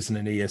cost isn't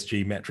an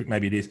ESG metric.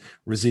 Maybe it is.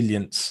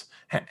 Resilience.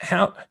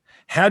 How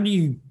do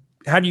you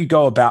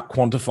go about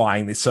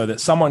quantifying this so that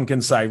someone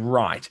can say,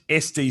 right,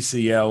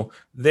 SDCL,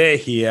 they're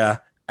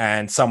here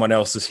and someone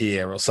else is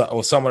here, or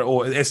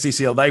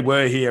SDCL, they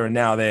were here and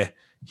now they're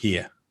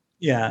here.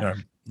 Yeah.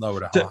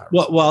 Lower to higher.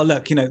 Well,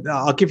 look,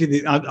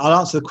 I'll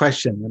answer the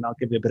question and I'll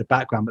give you a bit of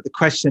background. But the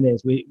question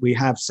is, we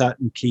have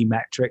certain key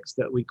metrics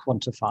that we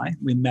quantify,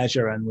 we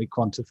measure, and we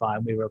quantify,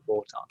 and we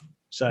report on.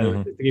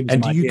 So,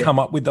 and do you come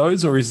up with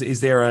those, or is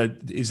there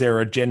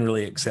a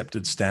generally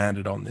accepted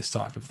standard on this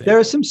type of thing? There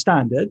are some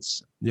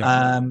standards.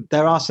 Yeah.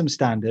 There are some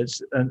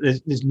standards.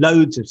 There's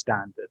loads of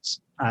standards,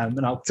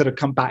 and I'll sort of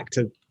come back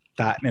to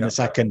that in a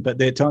second. But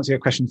to answer your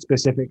question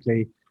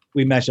specifically,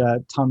 we measure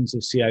tons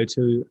of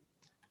CO2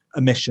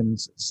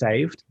 emissions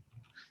saved.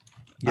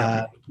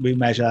 We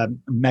measure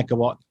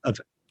megawatt of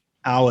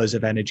hours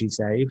of energy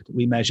saved.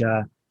 We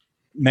measure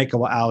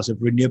megawatt hours of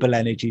renewable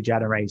energy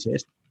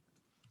generated.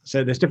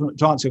 So there's different,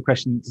 to answer your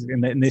questions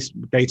in this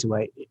data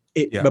way,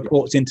 it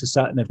reports into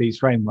certain of these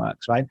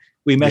frameworks, right?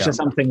 We measure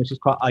something which is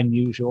quite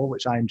unusual,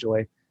 which I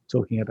enjoy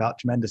talking about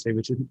tremendously,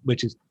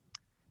 which is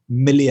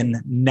million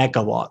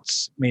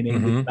negawatts,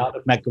 meaning the amount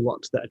of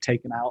megawatts that are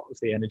taken out of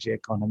the energy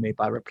economy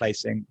by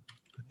replacing,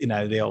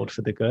 the old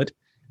for the good.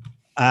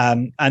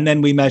 And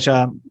then we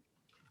measure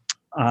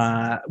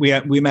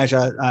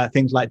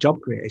things like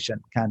job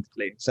creation,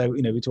 candidly. So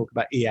we talk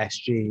about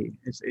ESG.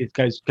 It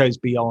goes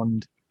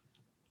beyond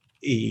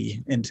E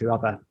into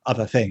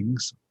other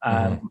things.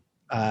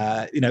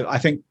 I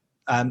think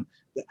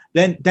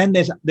then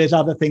there's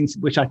other things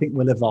which I think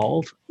will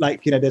evolve.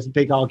 Like there's a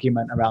big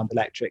argument around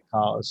electric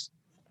cars.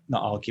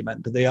 Not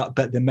argument, but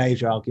the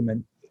major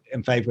argument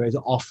in favor is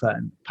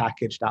often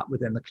packaged up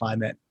within the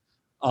climate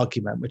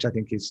argument, which I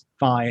think is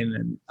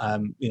fine.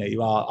 And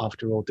you are,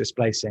 after all,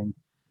 displacing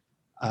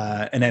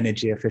an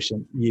energy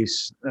efficient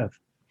use of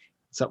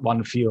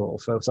one fuel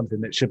for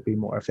something that should be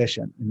more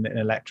efficient in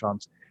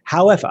electrons.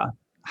 However,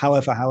 one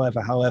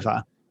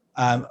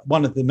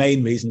of the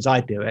main reasons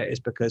I do it is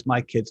because my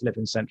kids live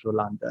in central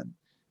London,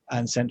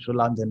 and central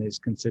London is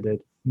considered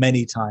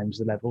many times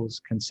the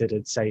levels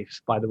considered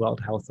safe by the World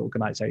Health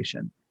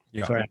Organization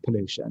for air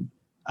pollution.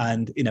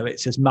 And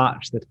it's as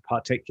much the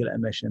particulate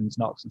emissions,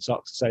 NOx and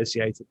SOx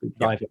associated with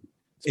driving.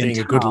 Being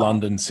a good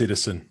London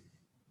citizen.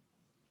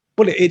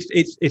 Well,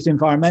 it's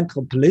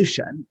environmental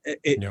pollution.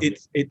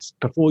 It's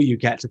before you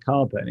get to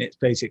carbon. It's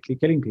basically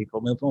killing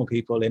people. More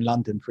people in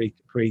London pre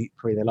the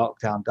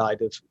lockdown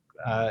died of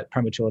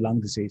premature lung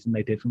disease than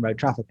they did from road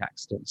traffic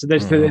accidents. So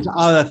there's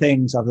other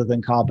things other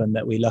than carbon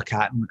that we look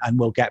at and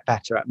we'll get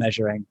better at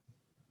measuring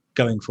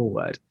going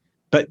forward.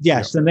 But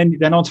yes, and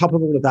then on top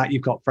of all of that,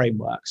 you've got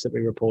frameworks that we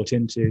report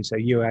into. So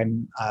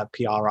UN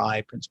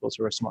PRI, Principles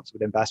for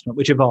Responsible Investment,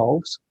 which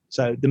evolves.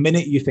 So the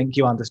minute you think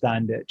you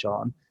understand it,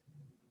 John,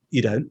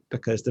 you don't,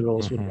 because the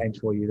rules will change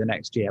for you the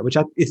next year, which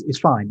is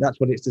fine. That's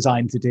what it's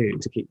designed to do,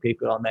 to keep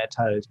people on their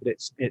toes. But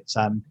it's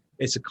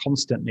a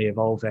constantly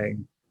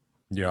evolving,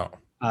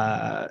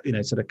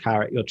 sort of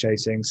carrot you're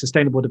chasing.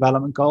 Sustainable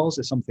development goals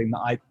is something that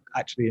I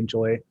actually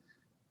enjoy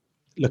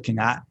looking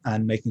at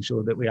and making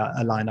sure that we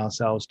align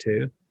ourselves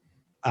to.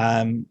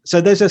 So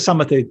those are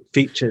some of the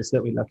features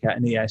that we look at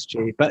in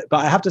ESG. But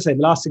I have to say,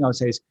 the last thing I would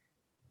say is,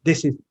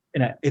 this is,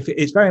 if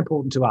it's very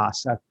important to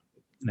us.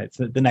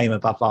 The name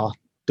above our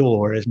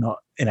door is not,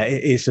 it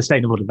is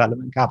Sustainable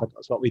Development Capital.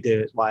 That's what we do.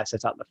 It's why I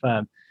set up the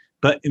firm.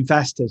 But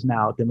investors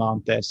now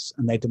demand this,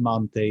 and they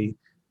demand the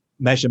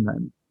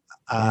measurement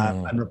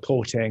and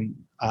reporting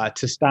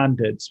to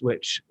standards,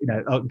 which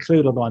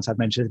include all the ones I've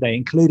mentioned today,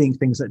 including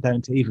things that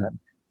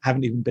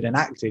haven't even been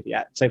enacted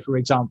yet. So, for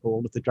example,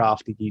 all of the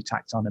draft EU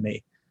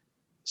taxonomy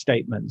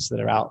statements that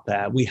are out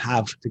there, we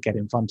have to get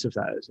in front of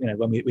those.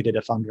 When we did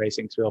a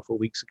fundraising 3 or 4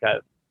 weeks ago,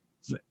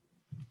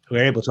 we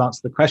were able to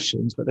answer the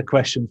questions, but the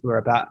questions were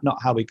about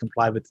not how we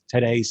comply with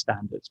today's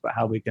standards, but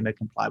how we're going to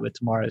comply with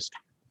tomorrow's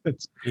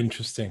standards.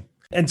 Interesting.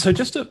 And so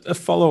just a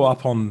follow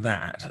up on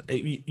that,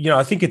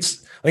 I think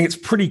it's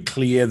pretty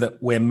clear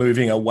that we're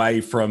moving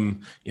away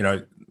from,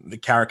 the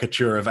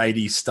caricature of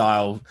 80s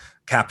style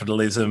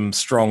capitalism,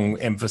 strong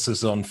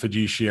emphasis on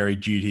fiduciary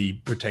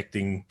duty,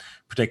 protecting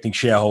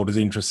shareholders'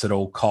 interests at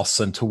all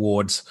costs, and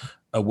towards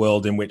a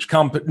world in which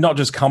not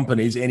just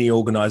companies, any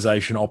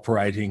organization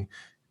operating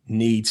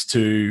needs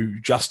to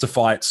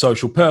justify its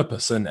social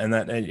purpose, and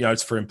that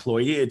it's for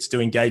employees, it's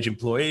to engage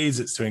employees,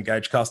 it's to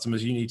engage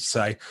customers. You need to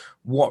say,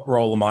 what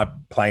role am I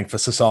playing for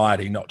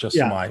society, not just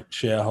for my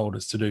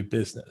shareholders to do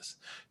business?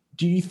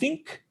 Do you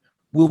think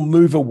we'll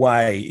move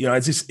away,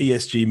 as this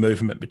ESG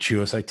movement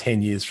matures, say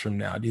 10 years from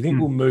now, do you think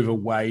we'll move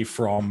away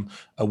from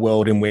a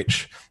world in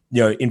which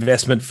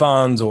investment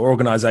funds or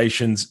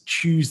organizations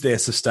choose their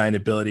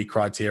sustainability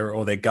criteria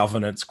or their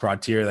governance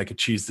criteria? They could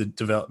choose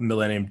the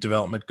Millennium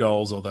Development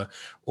Goals or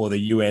the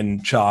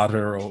UN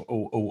Charter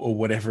or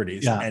whatever it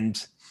is,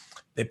 and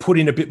they're put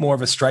in a bit more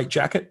of a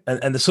straitjacket.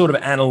 And the sort of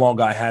analog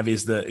I have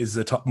is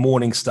the top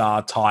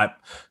Morningstar type,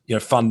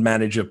 fund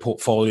manager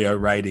portfolio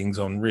ratings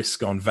on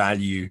risk, on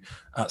value,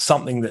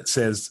 something that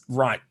says,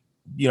 right,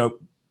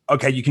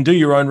 okay, you can do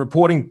your own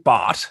reporting,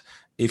 but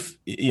if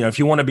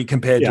you want to be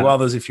compared to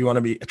others, if you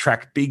want to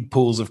attract big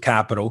pools of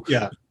capital,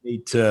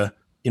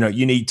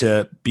 you need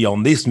to be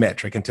on this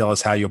metric and tell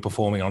us how you're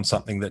performing on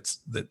something that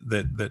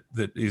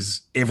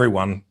is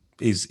everyone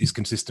is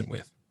consistent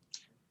with.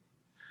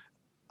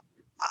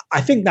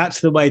 I think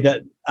that's the way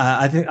that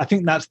I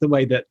think that's the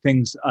way that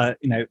things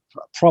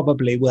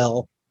probably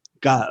will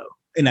go.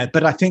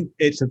 But I think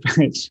it's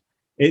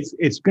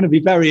going to be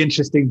a very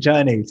interesting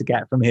journey to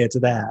get from here to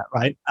there,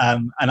 right?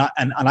 And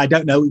I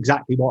don't know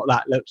exactly what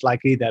that looks like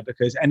either,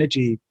 because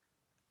energy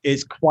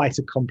is quite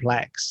a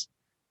complex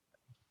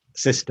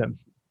system,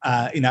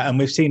 and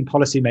we've seen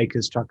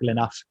policymakers struggle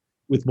enough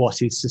with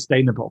what is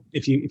sustainable.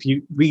 If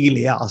you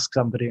really ask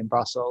somebody in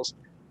Brussels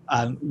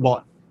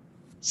what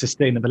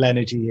sustainable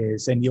energy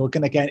is, and you're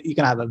going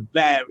to have a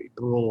very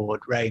broad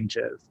range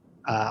of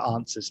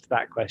answers to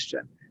that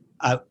question,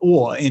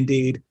 or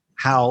indeed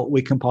how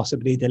we can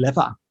possibly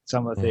deliver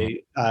some of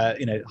the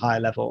higher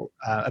level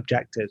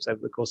objectives over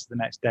the course of the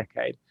next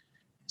decade.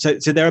 So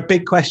there are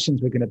big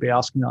questions we're going to be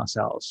asking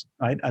ourselves,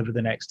 right, over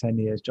the next 10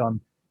 years, John.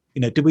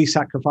 Do we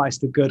sacrifice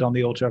the good on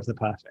the altar of the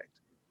perfect?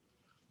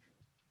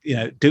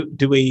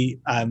 Do we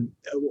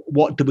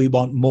what do we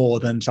want more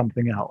than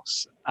something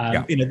else?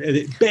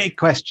 Big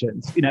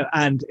questions,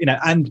 and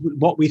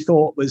what we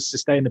thought was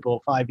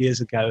sustainable 5 years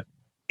ago,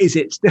 is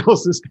it still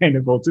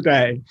sustainable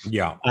today?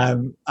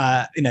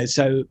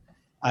 So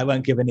I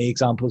won't give any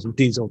examples of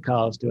diesel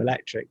cars to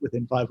electric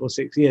within 5 or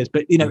 6 years,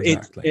 but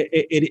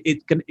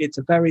it's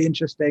a very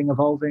interesting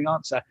evolving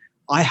answer.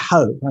 I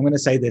hope, I'm going to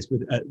say this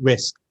with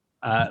risk,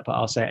 but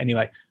I'll say it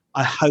anyway,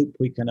 I hope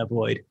we can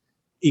avoid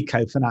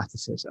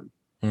eco-fanaticism.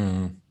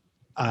 And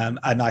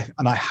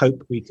I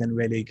hope we can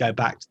really go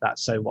back to that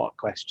so what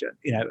question.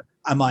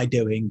 Am I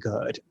doing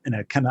good?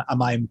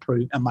 Am I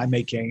improving? Am I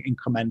making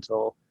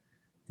incremental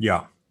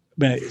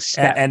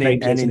and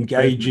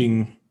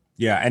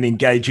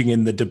engaging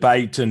in the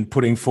debate and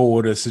putting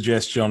forward a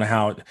suggestion on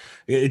how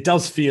it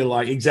does feel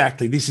like,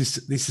 exactly, this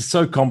is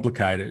so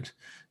complicated.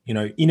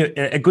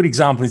 A good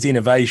example is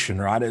innovation,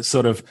 right? It's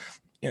sort of,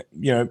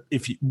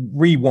 if you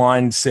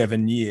rewind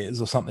 7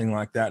 years or something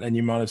like that, and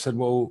you might have said,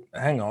 well,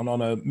 hang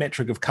on a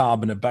metric of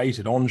carbon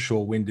abated,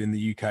 onshore wind in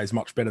the UK is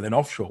much better than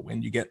offshore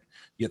wind. You get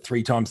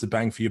 3 times the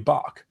bang for your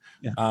buck.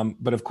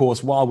 But of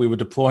course, while we were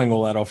deploying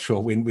all that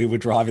offshore wind, we were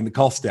driving the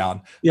cost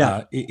down.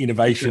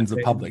 Innovation's a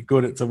public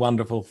good. It's a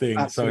wonderful thing.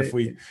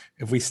 Absolutely. So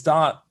if we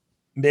start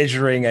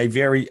measuring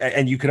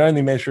and you can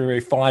only measure a very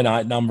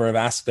finite number of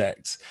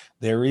aspects,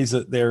 there is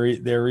a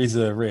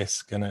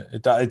risk, and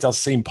it does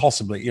seem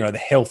possibly, the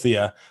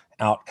healthier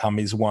outcome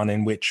is one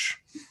in which,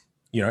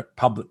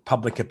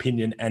 public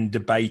opinion and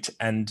debate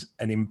and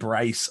an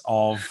embrace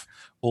of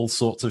all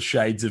sorts of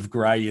shades of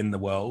grey in the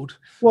world.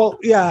 Well,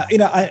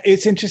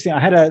 it's interesting.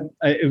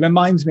 It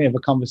reminds me of a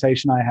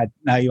conversation I had.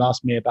 Now you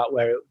asked me about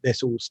where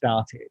this all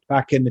started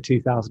back in the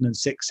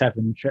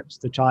 2006-07 trips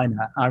to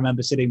China. I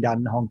remember sitting down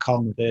in Hong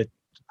Kong with a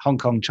Hong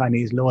Kong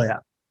Chinese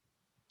lawyer,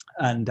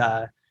 and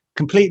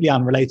completely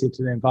unrelated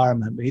to the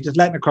environment, but he just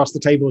leant across the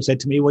table and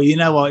said to me, well, you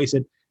know what? He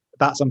said,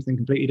 about something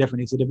completely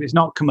different. He said, if it's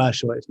not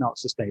commercial, it's not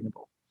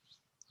sustainable.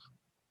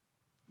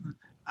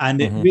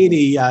 And it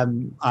really,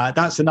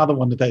 that's another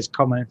one of those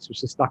comments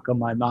which has stuck on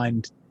my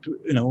mind,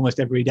 almost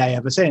every day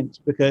ever since,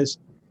 because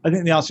I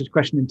think the answer to the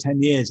question in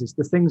 10 years is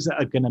the things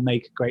that are going to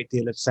make a great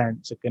deal of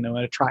sense are going to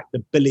attract the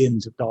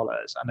billions of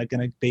dollars and are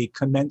going to be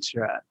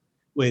commensurate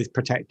with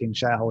protecting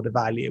shareholder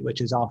value,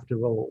 which is,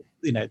 after all,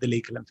 the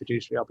legal and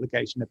fiduciary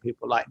obligation of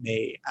people like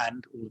me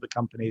and all the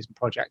companies and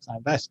projects I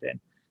invest in.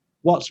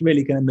 What's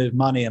really going to move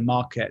money and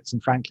markets,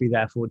 and frankly,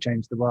 therefore,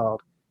 change the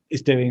world,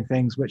 is doing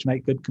things which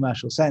make good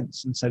commercial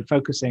sense. And so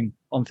focusing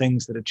on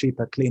things that are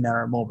cheaper,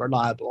 cleaner, and more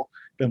reliable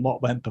than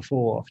what went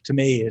before, to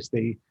me, is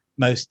the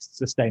most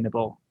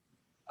sustainable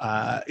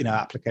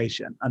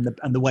application,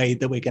 and the way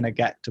that we're going to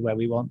get to where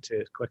we want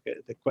to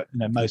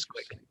most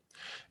quickly.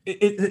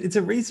 It's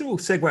a reasonable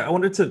segue. I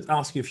wanted to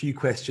ask you a few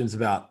questions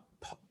about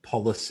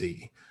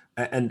policy,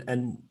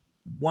 and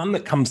one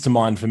that comes to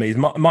mind for me is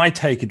my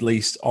take, at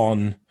least,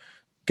 on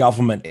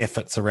government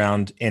efforts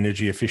around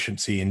energy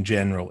efficiency in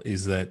general,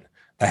 is that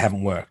they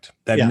haven't worked.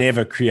 They've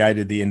never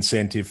created the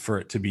incentive for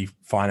it to be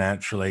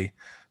financially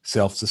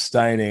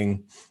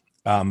self-sustaining,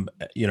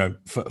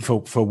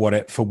 for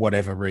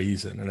whatever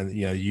reason. And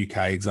the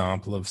UK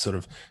example of sort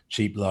of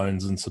cheap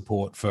loans and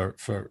support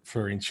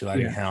for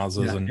insulating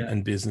houses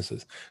and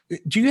businesses.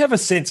 Do you have a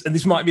sense, and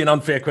this might be an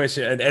unfair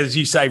question, and as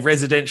you say,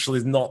 residential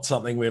is not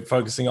something we're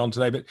focusing on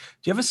today, but do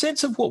you have a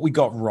sense of what we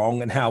got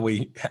wrong and how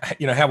we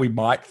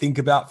might think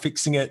about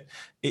fixing it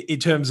in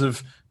terms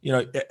of,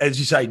 as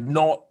you say,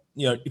 not,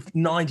 if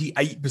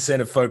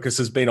 98% of focus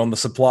has been on the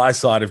supply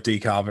side of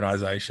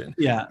decarbonisation,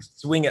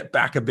 swing it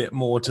back a bit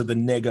more to the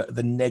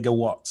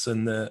negawatts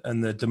and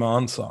the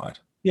demand side.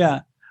 Yeah,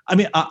 I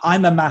mean,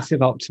 I'm a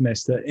massive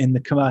optimist that in the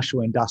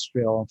commercial,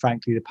 industrial, and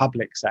frankly the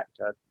public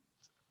sector,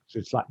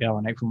 which is slightly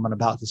ironic from what I'm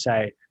about to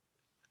say,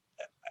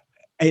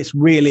 it's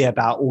really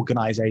about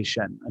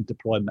organisation and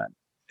deployment,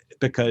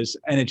 because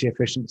energy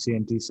efficiency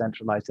and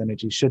decentralised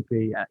energy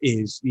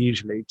is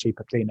usually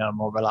cheaper, cleaner, and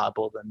more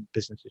reliable than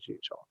business as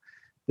usual.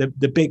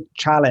 The big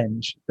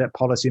challenge that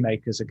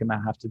policymakers are going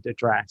to have to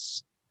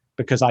address,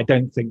 because I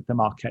don't think the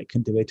market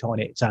can do it on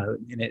its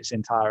own in its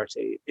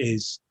entirety,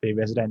 is the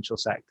residential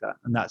sector.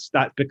 And that's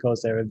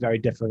because there are very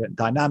different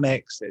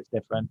dynamics, there's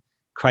different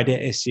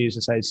credit issues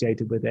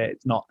associated with it.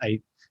 It's not a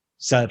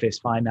service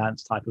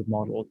finance type of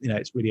model.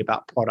 It's really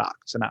about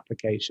products and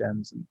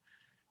applications.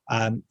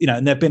 And,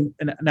 and there've been,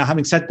 now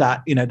having said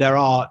that, there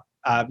are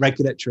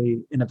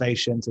regulatory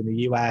innovations in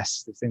the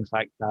US, there's things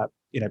like,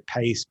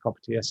 PACE,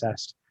 property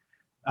assessed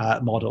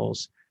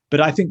models. But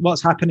I think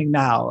what's happening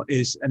now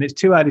is, and it's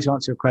too early to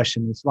answer your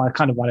question, it's why I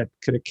kind of want to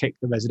could have kicked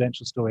the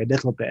residential story a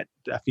little bit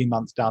a few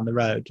months down the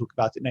road, talk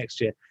about it next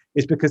year,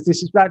 is because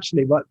this is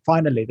actually what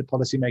finally the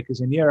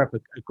policymakers in Europe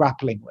are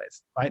grappling with,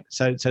 right?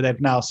 So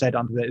they've now said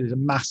there's a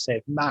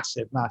massive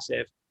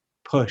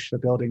push for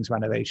buildings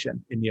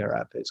renovation in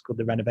Europe. It's called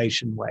the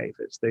renovation wave.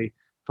 It's the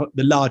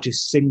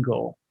largest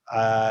single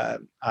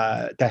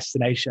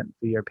destination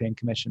for the European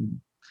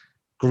Commission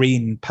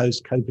green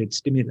post-COVID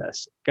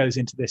stimulus goes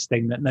into this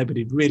thing that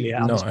nobody really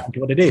understands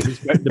what it is.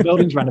 It's the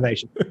buildings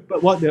renovation.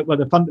 But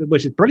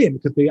which is brilliant,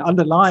 because the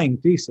underlying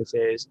thesis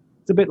is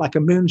it's a bit like a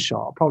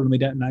moonshot, a problem we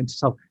don't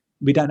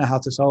know how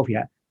to solve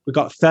yet. We've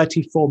got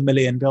 34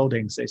 million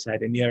buildings, they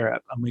said, in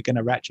Europe, and we're going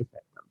to retrofit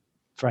them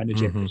for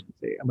energy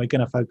efficiency, and we're going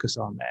to focus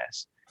on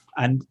this.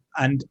 And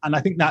I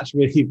think that's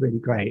really, really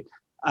great.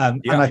 And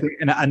I think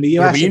and the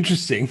US, it'll be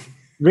interesting.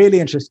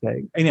 Really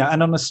interesting,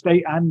 and on a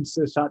state and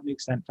to a certain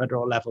extent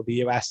federal level,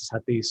 the US has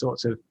had these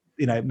sorts of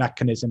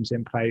mechanisms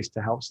in place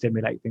to help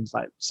stimulate things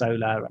like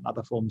solar and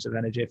other forms of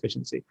energy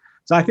efficiency.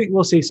 So I think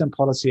we'll see some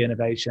policy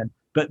innovation,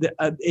 but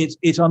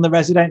it's on the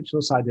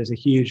residential side. There's a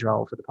huge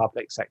role for the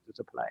public sector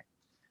to play.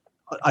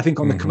 I think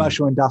on the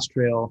commercial,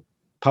 industrial,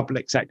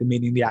 public sector,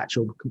 meaning the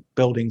actual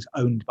buildings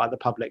owned by the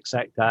public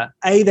sector,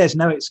 there's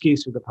no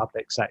excuse for the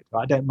public sector.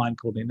 I don't mind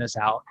calling this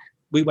out.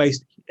 We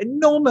waste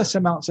enormous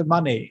amounts of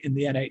money in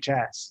the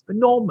NHS,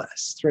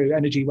 through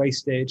energy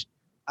wastage,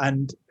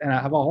 and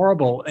have a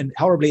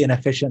horribly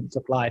inefficient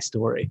supply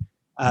story,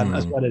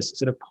 as well as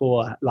sort of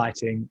poor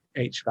lighting,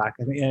 HVAC.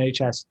 I think the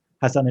NHS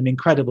has done an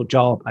incredible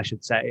job, I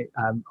should say,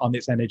 on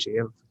its energy,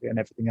 and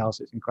everything else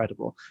is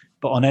incredible.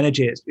 But on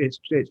energy, it's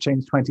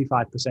changed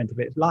 25% of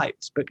its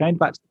lights. But going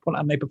back to the point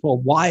I made before,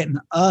 why on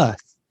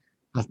earth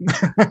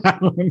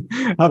haven't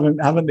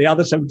the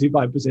other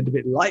 75% of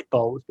it light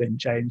bulbs been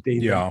changed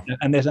either?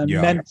 And there's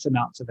immense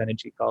amounts of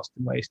energy cost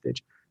and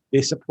wastage.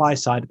 The supply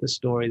side of the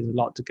story, there's a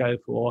lot to go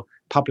for.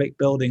 Public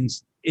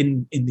buildings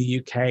in the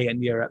UK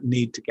and Europe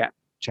need to get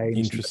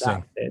changed and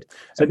adapted.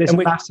 So there's a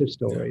massive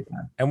story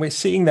there. And we're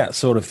seeing that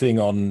sort of thing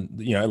on,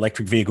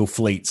 electric vehicle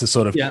fleets, a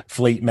sort of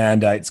fleet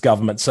mandates,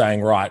 government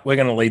saying, right, we're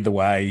going to lead the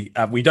way.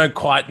 We don't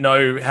quite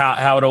know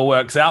how it all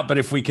works out, but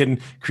if we can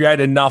create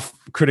enough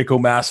critical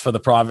mass for the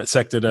private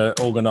sector to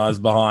organise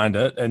behind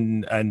it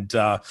and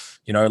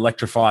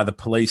electrify the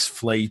police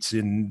fleet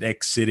in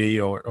X city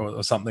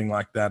or something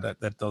like that,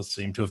 that does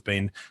seem to have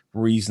been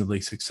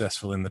reasonably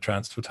successful in the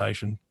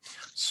transportation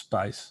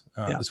space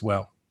as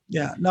well.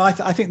 Yeah, no,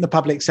 I think the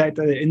public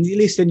sector, at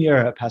least in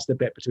Europe, has the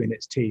bit between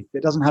its teeth.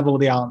 It doesn't have all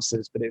the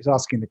answers, but it's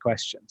asking the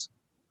questions.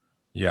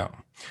 Yeah.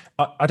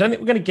 I don't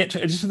think we're going to get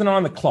to, just with an eye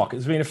on the clock,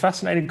 it's been a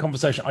fascinating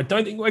conversation. I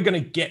don't think we're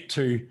going to get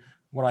to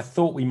what I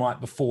thought we might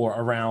before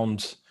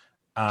around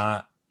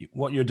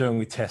what you're doing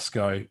with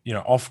Tesco,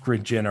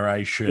 off-grid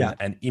generation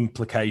and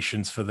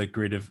implications for the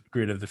grid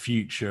of the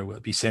future. Will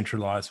it be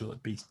centralized? Will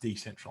it be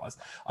decentralized?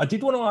 I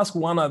did want to ask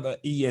one other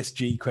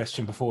ESG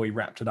question before we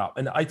wrapped it up.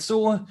 And I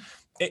saw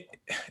it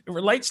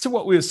relates to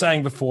what we were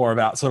saying before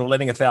about sort of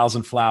letting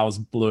 1,000 flowers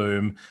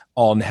bloom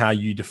on how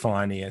you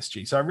define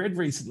ESG. So I read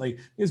recently,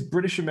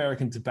 British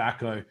American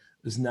Tobacco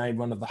was named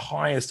one of the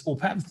highest, or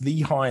perhaps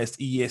the highest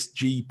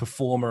ESG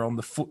performer on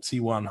the FTSE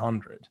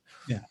 100.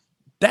 Yeah.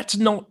 That's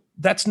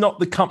not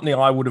the company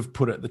I would have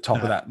put at the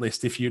top of that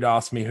list if you'd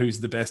asked me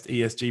who's the best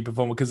ESG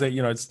performer, because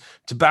it's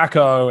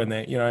tobacco and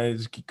they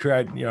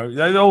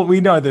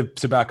we know the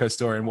tobacco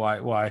story and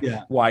why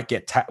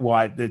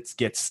it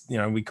gets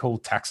we call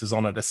taxes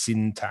on it a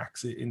sin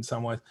tax in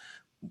some ways.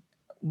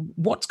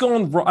 What's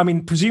gone wrong? I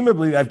mean,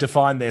 presumably they've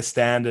defined their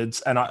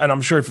standards, and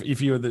I'm sure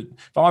if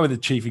I were the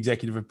chief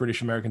executive of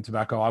British American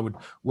Tobacco, I would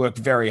work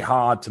very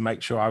hard to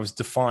make sure I was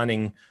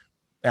defining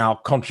our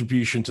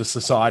contribution to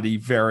society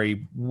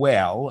very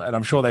well, and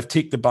I'm sure they've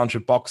ticked a bunch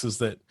of boxes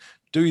that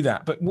do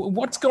that. But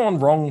what's gone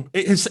wrong?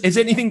 Has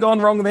anything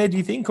gone wrong there, do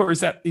you think, or is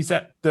that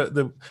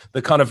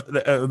the kind of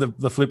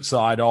the flip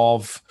side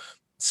of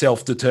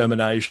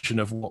self-determination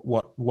of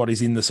what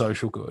is in the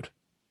social good?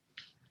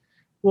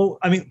 Well,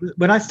 I mean,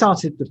 when I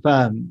started the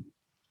firm,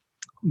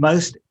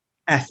 most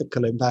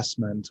ethical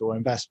investment or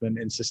investment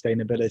in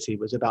sustainability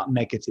was about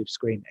negative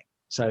screening.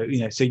 So,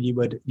 so you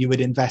would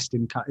invest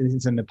in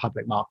the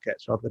public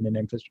markets rather than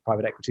in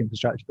private equity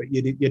infrastructure, but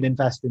you'd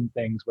invest in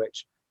things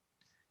which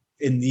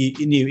in the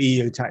new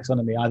EU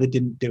taxonomy either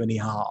didn't do any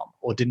harm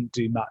or didn't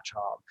do much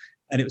harm.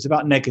 And it was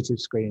about negative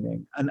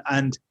screening.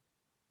 And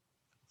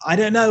I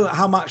don't know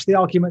how much the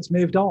argument's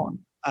moved on.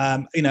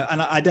 And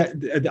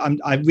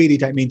I really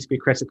don't mean to be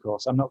critical,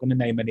 so I'm not going to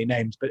name any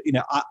names, but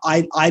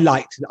I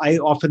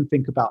often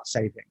think about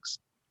savings,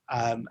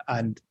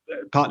 and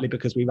partly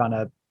because we run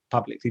a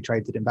publicly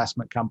traded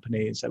investment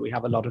company, so we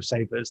have a lot of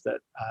savers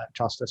that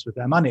trust us with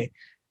their money.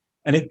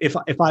 And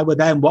if I were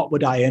them, what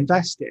would I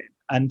invest in?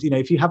 And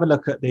if you have a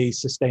look at the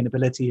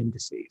sustainability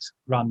indices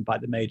run by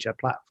the major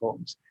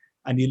platforms,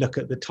 and you look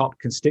at the top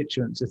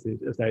constituents of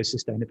those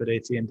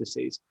sustainability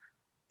indices,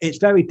 it's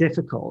very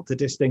difficult to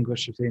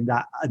distinguish between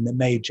that and the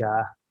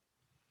major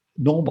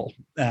normal,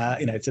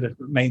 sort of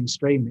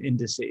mainstream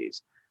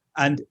indices.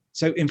 And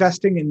so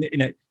investing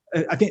in,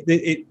 I think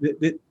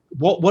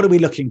what are we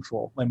looking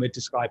for when we're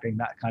describing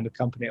that kind of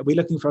company? Are we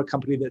looking for a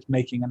company that's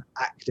making an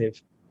active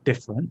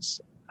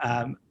difference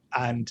and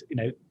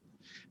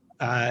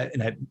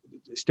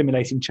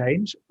stimulating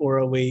change, or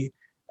are we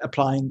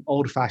applying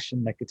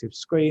old-fashioned negative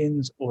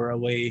screens, or are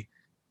we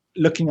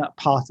looking at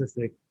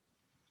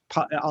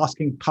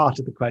asking part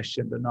of the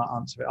question but not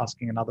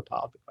asking another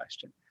part of the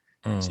question?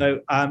 So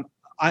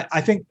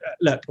I think,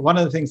 look, one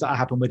of the things that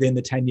happened within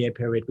the 10-year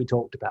period we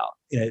talked about,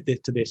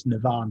 to this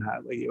nirvana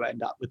where you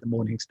end up with the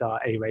Morningstar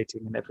A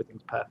rating and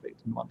everything's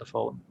perfect and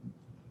wonderful and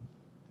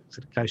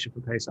sort of kosher for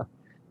Pesach.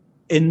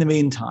 In the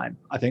meantime,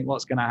 I think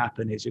what's going to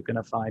happen is you're going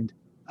to find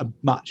a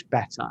much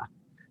better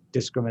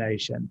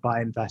discrimination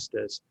by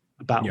investors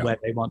about where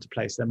they want to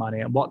place their money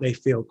and what they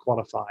feel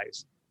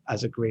qualifies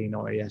as a green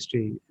or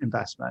ESG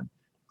investment.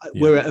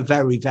 We're at a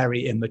very,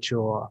 very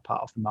immature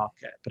part of the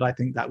market, but I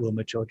think that will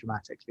mature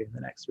dramatically in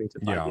the next 3 to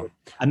 5 years.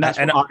 And that's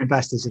what our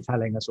investors are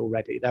telling us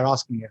already. They're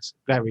asking us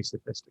very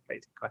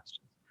sophisticated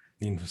questions.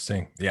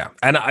 Interesting. Yeah.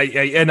 And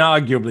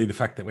arguably the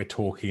fact that we're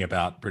talking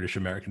about British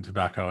American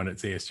Tobacco and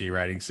its ESG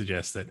rating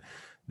suggests that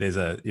there's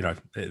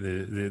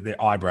the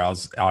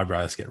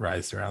eyebrows get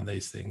raised around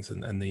these things,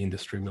 and the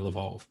industry will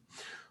evolve.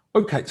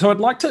 Okay, so I'd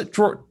like to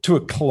draw to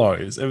a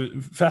close, a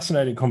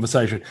fascinating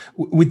conversation,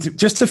 with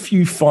just a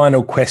few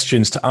final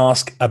questions to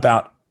ask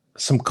about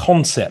some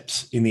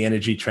concepts in the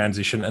energy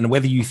transition and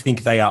whether you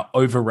think they are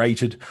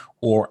overrated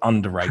or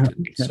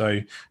underrated. Okay.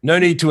 So no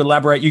need to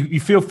elaborate.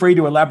 You feel free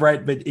to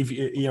elaborate, but if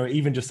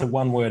even just a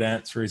one-word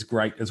answer is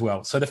great as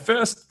well. So the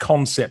first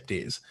concept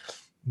is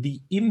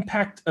the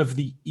impact of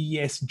the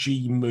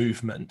ESG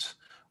movement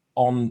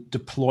on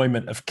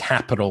deployment of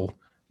capital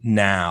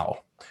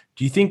now.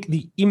 Do you think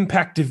the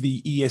impact of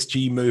the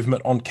ESG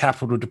movement on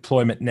capital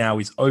deployment now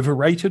is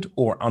overrated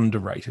or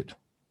underrated?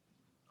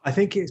 I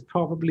think it's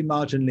probably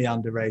marginally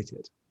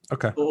underrated.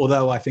 Okay.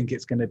 Although I think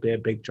it's going to be a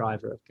big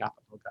driver of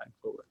capital going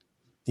forward.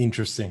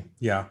 Interesting.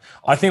 Yeah.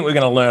 I think we're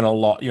going to learn a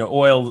lot.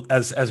 Oil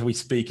as we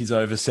speak is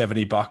over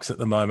 $70 at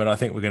the moment. I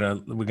think we're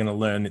going to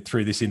learn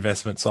through this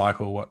investment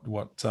cycle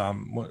what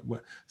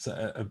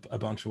so a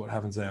bunch of what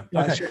happens there.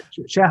 Yeah, okay.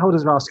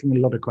 Shareholders are asking a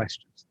lot of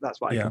questions.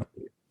 That's why.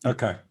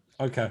 Okay.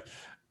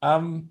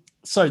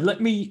 So let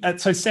me.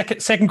 So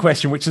second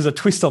question, which is a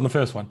twist on the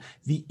first one: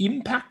 the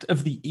impact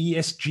of the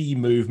ESG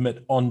movement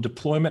on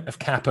deployment of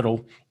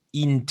capital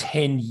in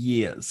 10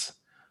 years.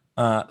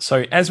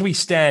 So as we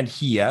stand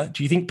here,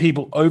 do you think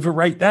people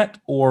overrate that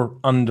or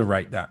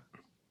underrate that?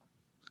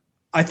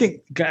 I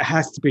think it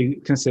has to be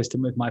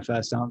consistent with my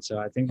first answer.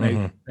 I think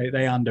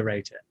they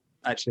underrate it.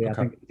 Actually,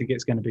 okay. I think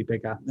it's going to be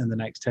bigger in the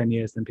next 10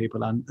 years than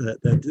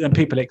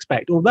people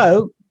expect.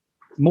 Although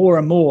more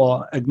and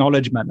more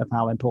acknowledgement of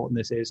how important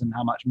this is and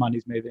how much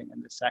money's moving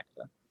in this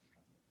sector.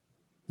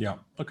 Yeah.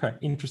 Okay.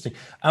 Interesting.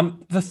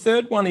 The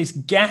third one is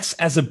gas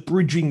as a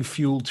bridging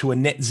fuel to a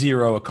net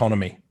zero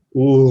economy.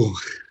 Ooh,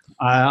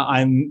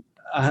 I'm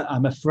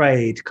I'm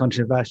afraid,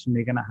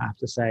 controversially, going to have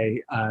to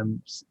say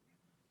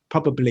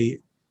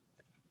probably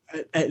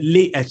at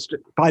least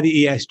by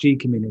the ESG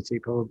community,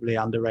 probably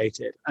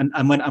underrated.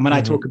 And when I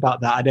talk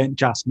about that, I don't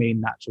just mean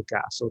natural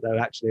gas, although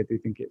actually I do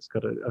think it's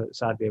got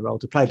sadly a role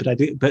to play. But I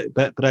do,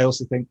 but I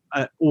also think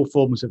all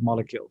forms of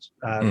molecules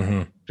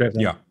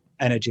driven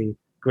energy,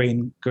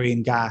 green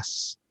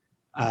gas,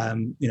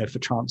 for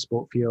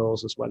transport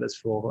fuels as well as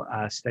for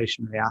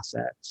stationary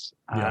assets,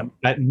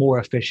 but more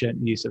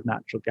efficient use of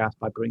natural gas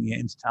by bringing it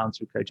into town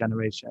through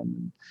cogeneration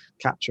and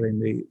capturing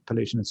the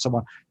pollution and so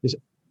on.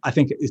 I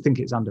think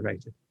it's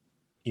underrated.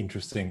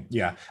 Interesting.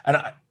 Yeah. And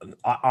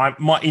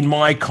in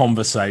my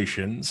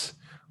conversations,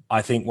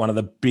 I think one of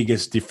the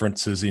biggest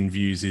differences in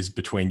views is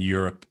between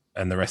Europe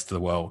and the rest of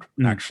the world.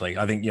 Actually,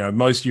 I think,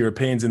 most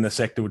Europeans in the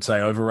sector would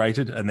say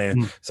overrated, and they're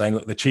saying,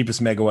 look, the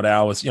cheapest megawatt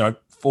hours,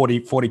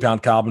 40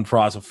 pound carbon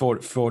price or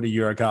 40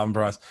 euro carbon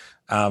price.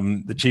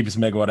 The cheapest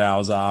megawatt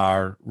hours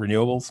are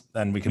renewables,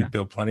 and we can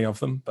build plenty of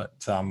them. But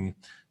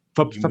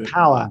for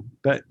power,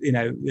 but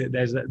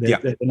there's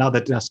another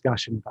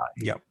discussion about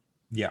it.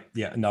 Yeah.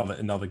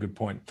 Another good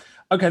point.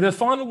 Okay, the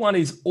final one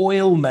is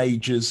oil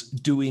majors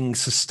doing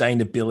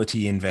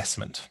sustainability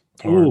investment.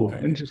 Oh,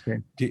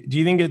 interesting. Do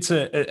you think it's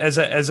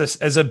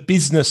as a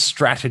business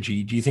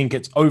strategy? Do you think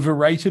it's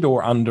overrated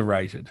or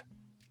underrated?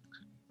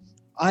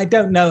 I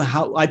don't know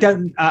how.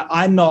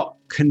 I'm not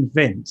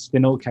convinced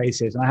in all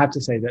cases, and I have to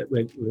say that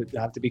we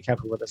have to be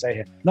careful what I say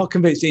here. Not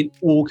convinced in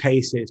all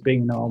cases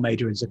being an oil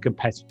major is a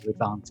competitive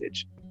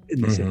advantage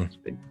in this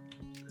industry.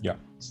 Yeah.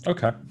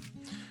 Okay.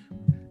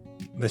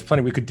 There's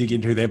plenty we could dig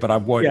into there, but I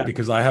won't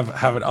because I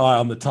have an eye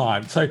on the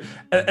time. So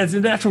it's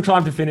a natural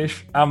time to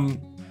finish.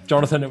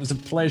 Jonathan, it was a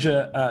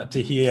pleasure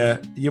to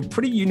hear your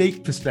pretty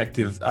unique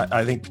perspective,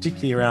 I think,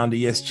 particularly around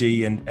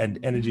ESG and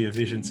energy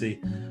efficiency,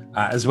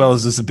 as well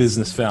as a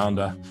business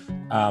founder.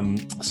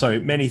 So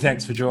many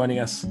thanks for joining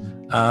us.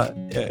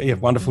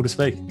 Wonderful to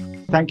speak.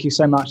 Thank you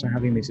so much for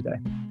having me today.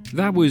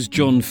 That was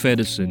John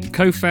Feddersen,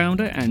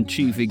 co-founder and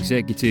chief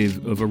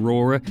executive of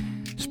Aurora,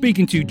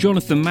 speaking to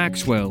Jonathan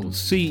Maxwell,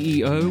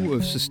 CEO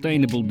of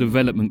Sustainable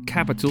Development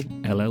Capital,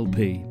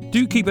 LLP.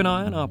 Do keep an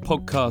eye on our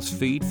podcast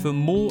feed for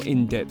more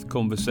in-depth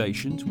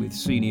conversations with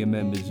senior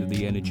members of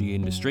the energy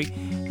industry.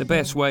 The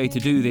best way to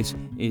do this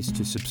is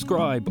to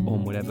subscribe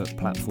on whatever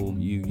platform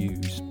you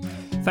use.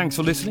 Thanks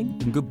for listening,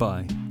 and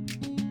goodbye.